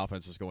what the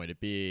offense was going to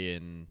be,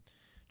 and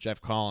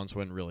Jeff Collins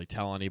wouldn't really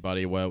tell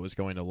anybody what it was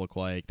going to look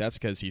like. That's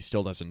because he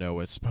still doesn't know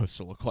what it's supposed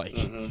to look like.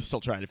 Mm-hmm. He's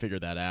still trying to figure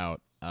that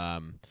out.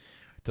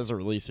 Doesn't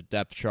release a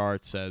depth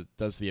chart,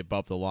 does the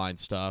above the line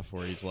stuff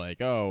where he's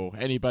like, oh,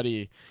 any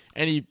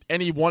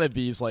one of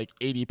these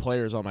 80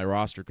 players on my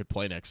roster could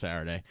play next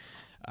Saturday.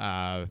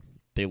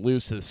 They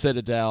lose to the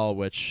Citadel,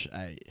 which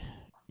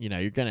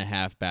you're going to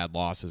have bad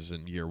losses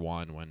in year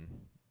one when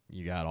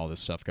you got all this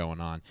stuff going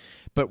on.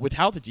 But with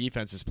how the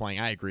defense is playing,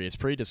 I agree. It's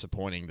pretty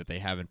disappointing that they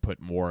haven't put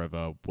more of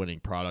a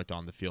winning product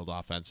on the field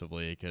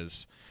offensively,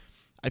 because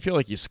I feel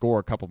like you score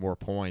a couple more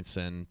points,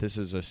 and this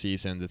is a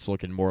season that's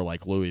looking more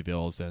like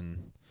Louisville's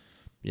than,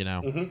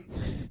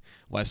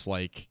 less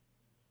like,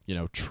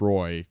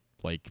 Troy,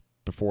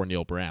 before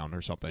Neil Brown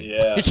or something.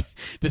 Yeah.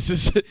 This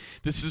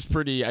is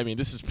pretty. I mean,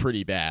 this is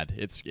pretty bad.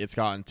 It's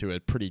gotten to a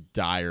pretty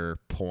dire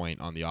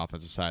point on the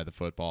offensive side of the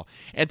football.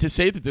 And to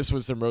say that this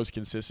was their most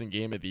consistent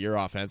game of the year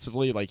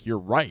offensively, you're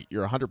right.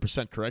 You're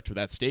 100% correct with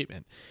that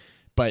statement.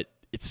 But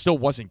it still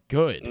wasn't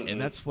good. Mm-hmm. And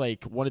that's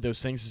one of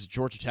those things as a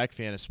Georgia Tech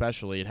fan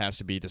especially, it has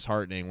to be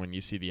disheartening when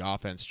you see the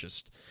offense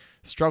just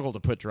struggle to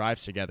put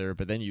drives together,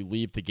 but then you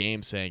leave the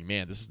game saying,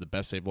 man, this is the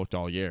best they've looked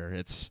all year.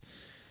 It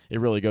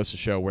really goes to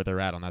show where they're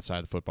at on that side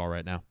of the football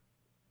right now.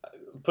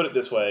 Put it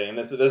this way, and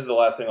this is the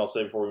last thing I'll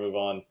say before we move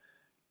on.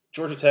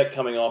 Georgia Tech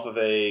coming off of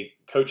a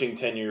coaching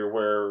tenure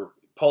where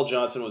Paul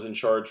Johnson was in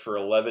charge for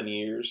 11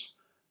 years.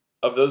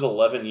 Of those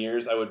 11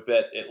 years, I would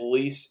bet at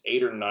least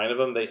 8 or 9 of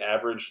them, they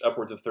averaged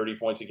upwards of 30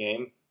 points a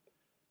game.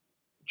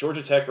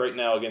 Georgia Tech right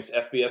now against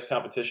FBS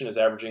competition is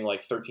averaging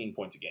 13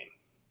 points a game.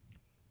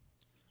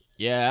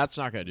 Yeah, that's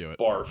not going to do it.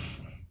 Barf.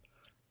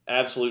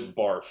 Absolute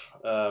barf.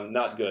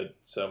 Not good.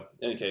 So,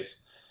 in any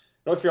case,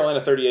 North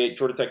Carolina 38,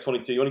 Georgia Tech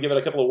 22. You want to give it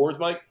a couple of words,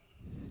 Mike?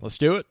 Let's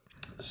do it.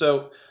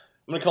 So, I'm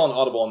going to call an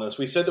audible on this.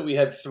 We said that we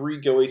had 3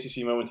 Go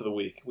ACC moments of the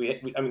week.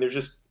 There's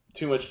just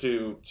too much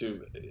to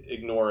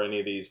ignore any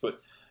of these,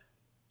 but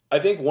I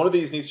think one of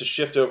these needs to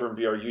shift over and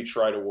be our You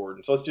Tried award.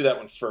 And so let's do that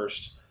one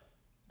first.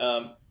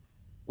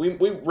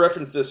 We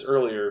referenced this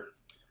earlier.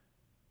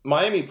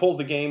 Miami pulls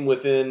the game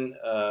within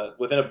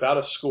about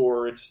a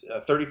score. It's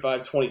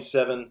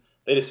 35-27.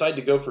 They decide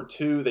to go for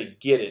 2. They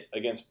get it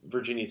against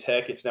Virginia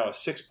Tech. It's now a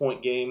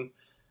 6-point game.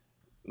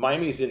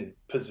 Miami's in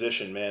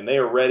position, man. They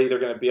are ready. They're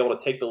going to be able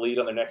to take the lead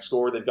on their next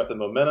score. They've got the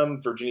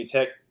momentum. Virginia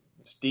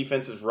Tech's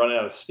defense is running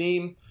out of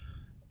steam.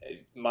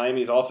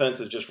 Miami's offense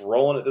is just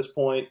rolling at this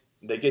point.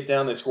 They get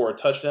down, they score a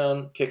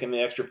touchdown, kicking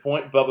the extra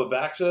point. Bubba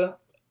Baxa,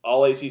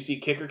 all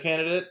ACC kicker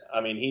candidate.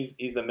 I mean, he's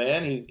the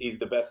man. He's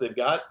the best they've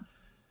got.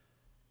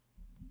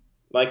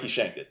 Mikey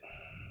shanked it.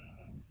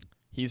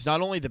 He's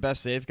not only the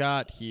best they've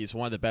got, he's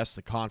one of the best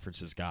the conference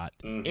has got,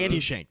 and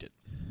he shanked it.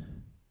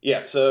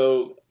 Yeah,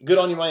 so good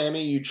on you,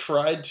 Miami. You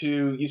tried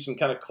to use some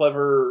kind of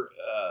clever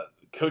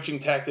coaching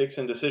tactics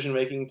and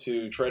decision-making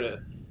to try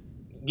to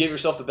give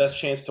yourself the best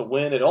chance to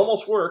win. It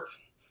almost worked,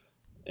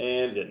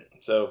 and it didn't.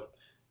 So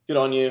good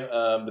on you.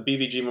 The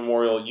BVG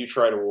Memorial You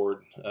Tried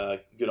Award,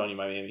 good on you,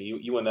 Miami.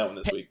 You won that one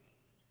this week.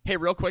 Hey,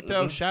 real quick,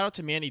 though, shout out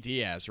to Manny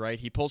Diaz, right?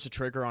 He pulls the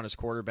trigger on his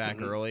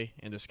quarterback early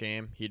in this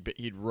game.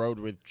 He'd rode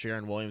with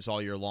Jaron Williams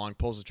all year long,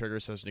 pulls the trigger,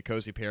 says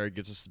N'Kosi Perry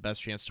gives us the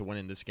best chance to win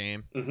in this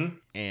game.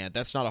 And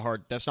that's not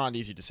an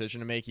easy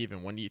decision to make,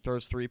 even when he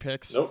throws 3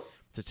 picks. Nope.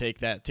 To take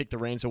the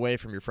reins away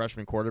from your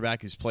freshman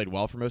quarterback who's played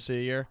well for most of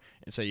the year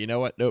and say, you know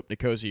what, nope,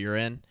 N'Kosi, you're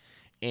in.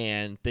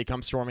 And they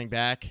come storming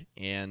back,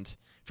 and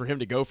for him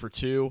to go for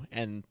 2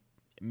 and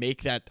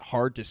make that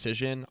hard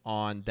decision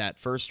on that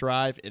first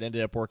drive, it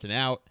ended up working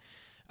out.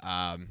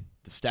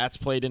 The stats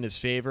played in his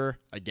favor.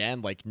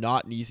 Again, like,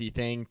 not an easy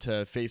thing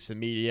to face the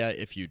media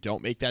if you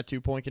don't make that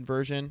 2-point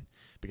conversion,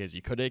 because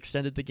you could have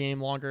extended the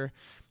game longer.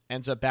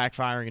 Ends up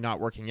backfiring and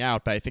not working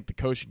out, but I think the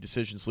coaching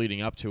decisions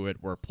leading up to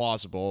it were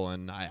plausible,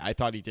 and I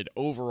thought he did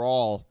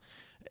overall,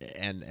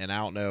 and I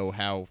don't know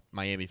how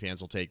Miami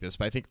fans will take this,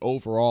 but I think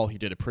overall he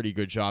did a pretty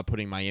good job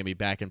putting Miami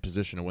back in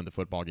position to win the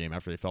football game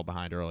after they fell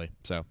behind early.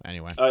 So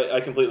anyway.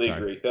 I completely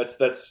agree.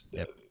 That's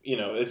yep.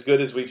 As good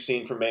as we've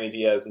seen from Manny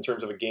Diaz in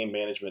terms of a game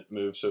management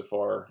move so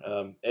far.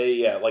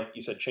 Like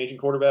you said, changing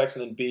quarterbacks,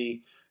 and then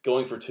B,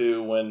 going for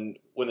 2 when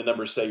the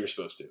numbers say you're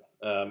supposed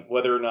to.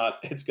 Whether or not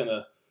it's going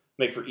to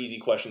make for easy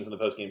questions in the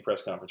post-game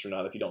press conference or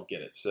not if you don't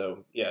get it.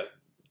 So, yeah,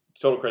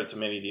 total credit to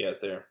Manny Diaz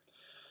there.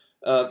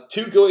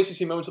 2 Go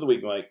ACC moments of the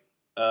week, Mike.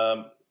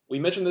 We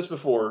mentioned this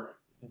before.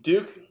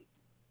 Duke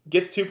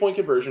gets 2-point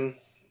conversion,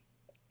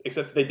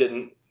 except they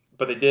didn't.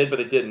 But they did, but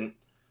they didn't.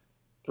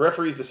 The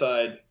referees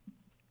decide,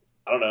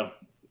 I don't know,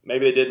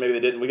 maybe they did, maybe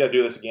they didn't. We got to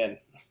do this again.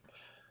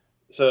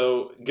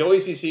 So, Go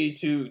ACC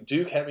to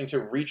Duke having to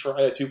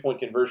retry a 2-point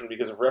conversion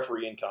because of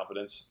referee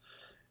incompetence.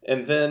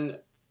 And then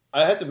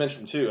I have to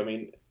mention, too, I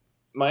mean,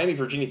 Miami,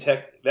 Virginia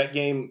Tech, that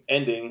game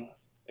ending,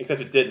 except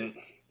it didn't.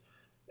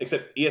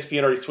 Except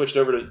ESPN already switched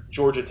over to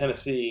Georgia,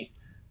 Tennessee,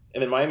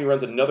 and then Miami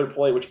runs another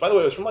play, which, by the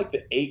way, was from like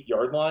the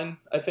 8-yard line,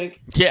 I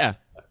think. Yeah.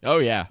 Oh,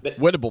 yeah.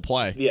 Winnable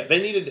play. Yeah,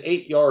 they needed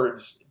 8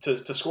 yards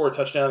to score a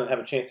touchdown and have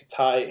a chance to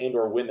tie and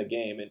or win the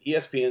game, and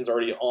ESPN's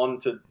already on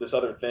to this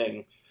other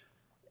thing.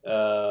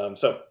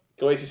 So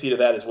go ACC to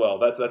that as well.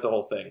 That's a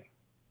whole thing.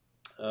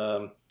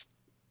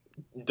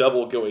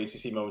 Double Go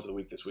ACC moments of the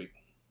week this week.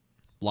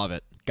 Love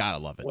it. Gotta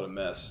love it. What a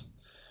mess.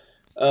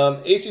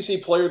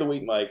 ACC Player of the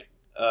Week, Mike.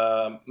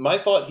 My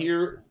thought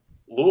here,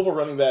 Louisville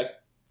running back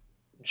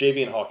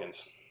Javian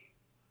Hawkins.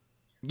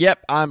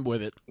 Yep, I'm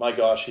with it. My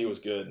gosh, he was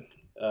good.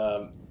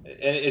 And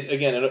it's,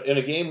 again, in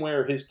a game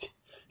where his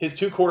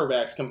 2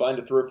 quarterbacks combined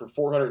to throw for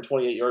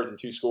 428 yards and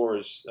 2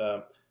 scores,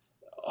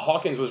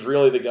 Hawkins was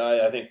really the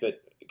guy, I think,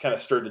 that kind of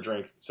stirred the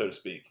drink, so to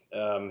speak.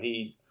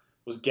 He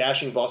was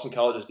gashing Boston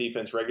College's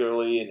defense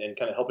regularly and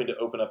kind of helping to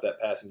open up that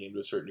passing game to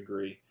a certain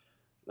degree.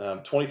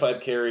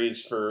 25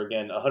 carries for,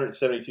 again,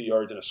 172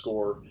 yards and a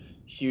score.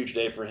 Huge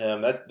day for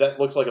him. That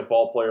looks like a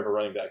ball player of a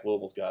running back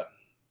Louisville's got.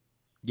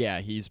 Yeah,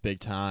 he's big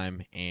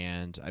time,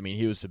 and, I mean,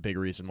 he was the big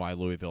reason why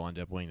Louisville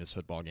ended up winning this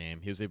football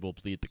game. He was able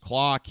to lead the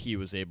clock. He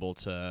was able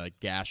to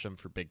gash them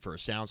for big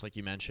first downs, like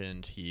you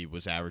mentioned. He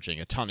was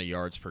averaging a ton of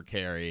yards per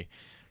carry.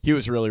 He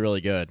was really,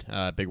 really good.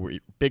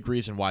 Big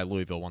reason why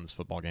Louisville won this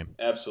football game.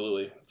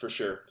 Absolutely, for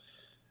sure.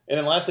 And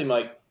then lastly,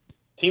 Mike,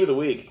 team of the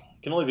week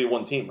can only be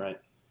one team, right?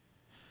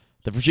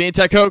 The Virginia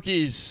Tech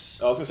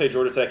Hokies. I was going to say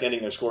Georgia Tech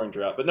ending their scoring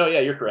drought, but no, yeah,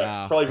 you're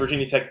correct. Probably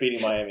Virginia Tech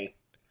beating Miami.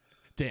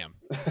 Damn.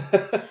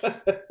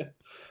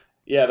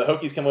 Yeah, the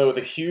Hokies come away with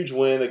a huge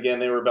win. Again,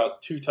 they were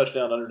about 2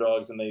 touchdown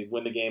underdogs, and they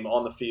win the game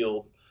on the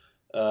field.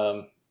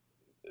 They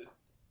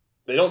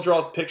don't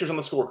draw pictures on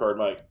the scorecard,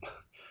 Mike.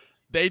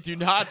 They do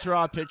not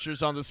draw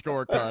pictures on the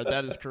scorecard.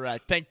 That is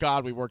correct. Thank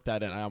God we worked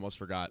that in. I almost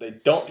forgot. They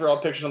don't draw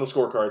pictures on the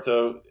scorecard.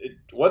 So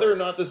whether or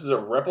not this is a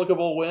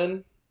replicable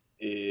win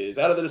is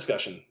out of the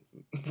discussion.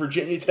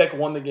 Virginia Tech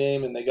won the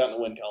game, and they got in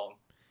the win column.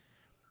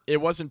 It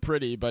wasn't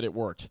pretty, but it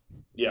worked.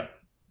 Yeah.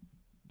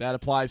 That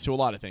applies to a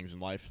lot of things in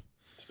life.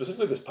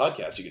 Specifically this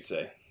podcast, you could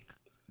say.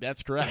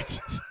 That's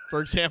correct. For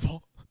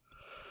example.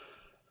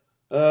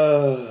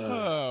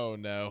 Oh,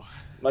 no.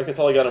 Mike, that's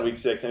all I got on week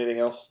 6. Anything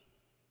else?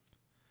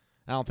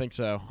 I don't think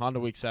so. On to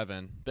week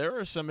 7. There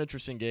are some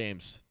interesting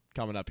games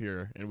coming up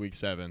here in week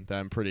 7 that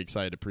I'm pretty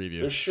excited to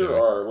preview. There sure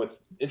are, with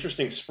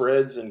interesting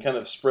spreads and kind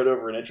of spread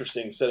over an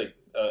interesting set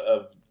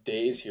of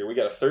days here. We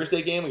got a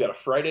Thursday game. We got a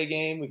Friday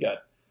game. We got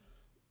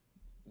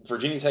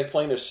Virginia Tech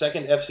playing their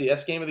second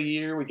FCS game of the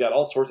year. We got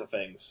all sorts of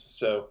things.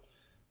 So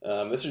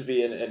This would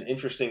be an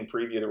interesting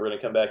preview that we're going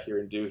to come back here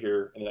and do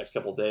here in the next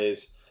couple of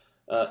days.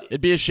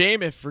 It'd be a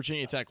shame if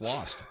Virginia Tech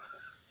lost.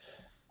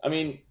 I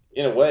mean,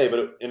 in a way,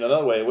 but in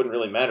another way, it wouldn't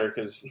really matter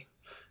because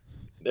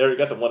they already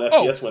got the one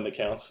FCS win that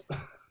counts.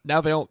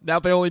 Now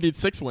they only need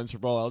 6 wins for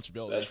bowl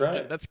eligibility. That's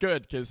right. That's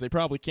good because they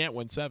probably can't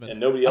win 7.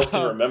 And nobody else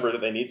can remember that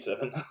they need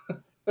 7.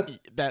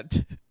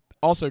 That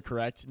also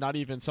correct. Not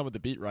even some of the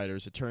beat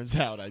writers. It turns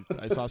out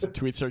I saw some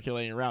tweets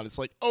circulating around. It's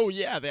like, oh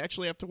yeah, they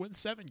actually have to win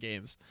 7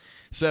 games.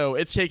 So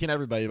it's taken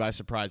everybody by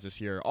surprise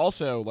this year.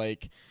 Also,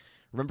 like,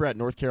 remember at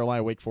North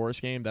Carolina Wake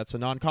Forest game? That's a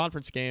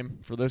non-conference game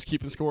for those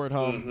keeping score at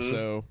home. Mm-hmm.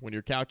 So when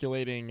you're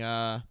calculating,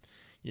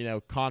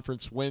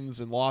 conference wins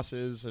and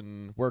losses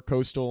and where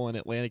Coastal and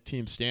Atlantic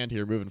teams stand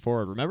here moving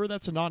forward, remember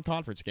that's a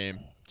non-conference game.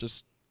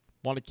 Just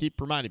want to keep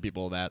reminding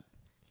people of that.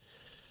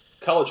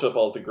 College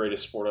football is the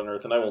greatest sport on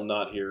earth, and I will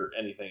not hear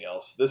anything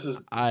else.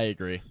 I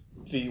agree.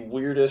 The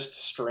weirdest,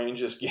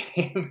 strangest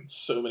game in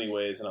so many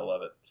ways, and I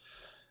love it.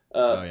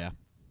 Oh, yeah.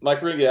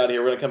 Mike, we're going to get out of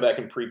here. We're going to come back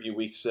and preview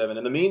Week 7.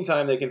 In the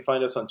meantime, they can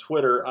find us on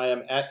Twitter. I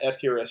am at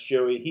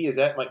FTRSJoey. He is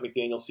at Mike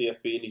McDaniel,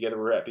 CFB, and together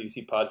we're at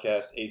BBC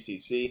Podcast,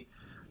 ACC.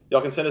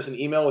 Y'all can send us an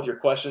email with your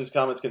questions,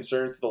 comments,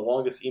 concerns to the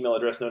longest email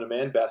address known to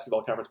man,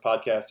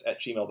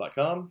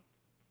 basketballconferencepodcast@gmail.com.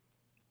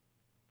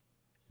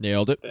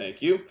 Nailed it.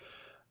 Thank you.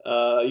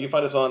 You can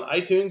find us on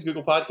iTunes,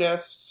 Google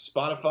Podcasts,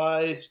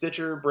 Spotify,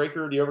 Stitcher,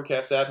 Breaker, the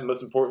Overcast app, and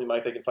most importantly,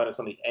 Mike, they can find us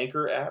on the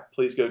Anchor app.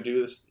 Please go do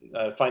this.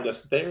 Find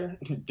us there.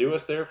 Do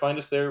us there. Find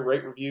us there.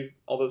 Rate, review,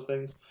 all those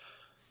things.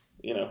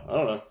 I don't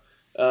know.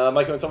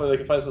 Mike, you want to tell me they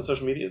can find us on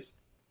social medias?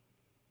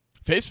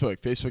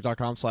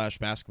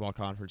 Facebook.com/basketball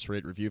conference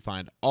rate review.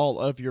 Find all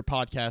of your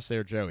podcasts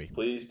there, Joey.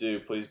 Please do.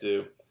 Please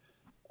do.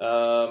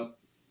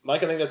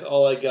 Mike, I think that's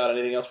all I got.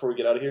 Anything else before we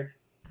get out of here?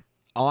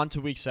 On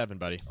to Week 7,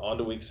 buddy. On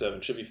to Week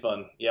 7. Should be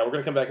fun. Yeah, we're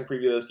going to come back and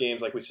preview those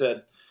games like we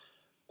said.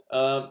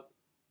 But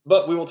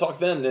we will talk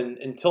then. And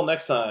until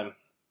next time,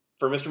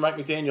 for Mr. Mike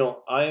McDaniel,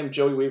 I am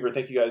Joey Weaver.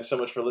 Thank you guys so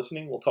much for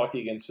listening. We'll talk to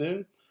you again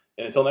soon.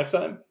 And until next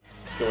time,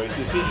 go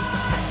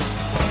ACC.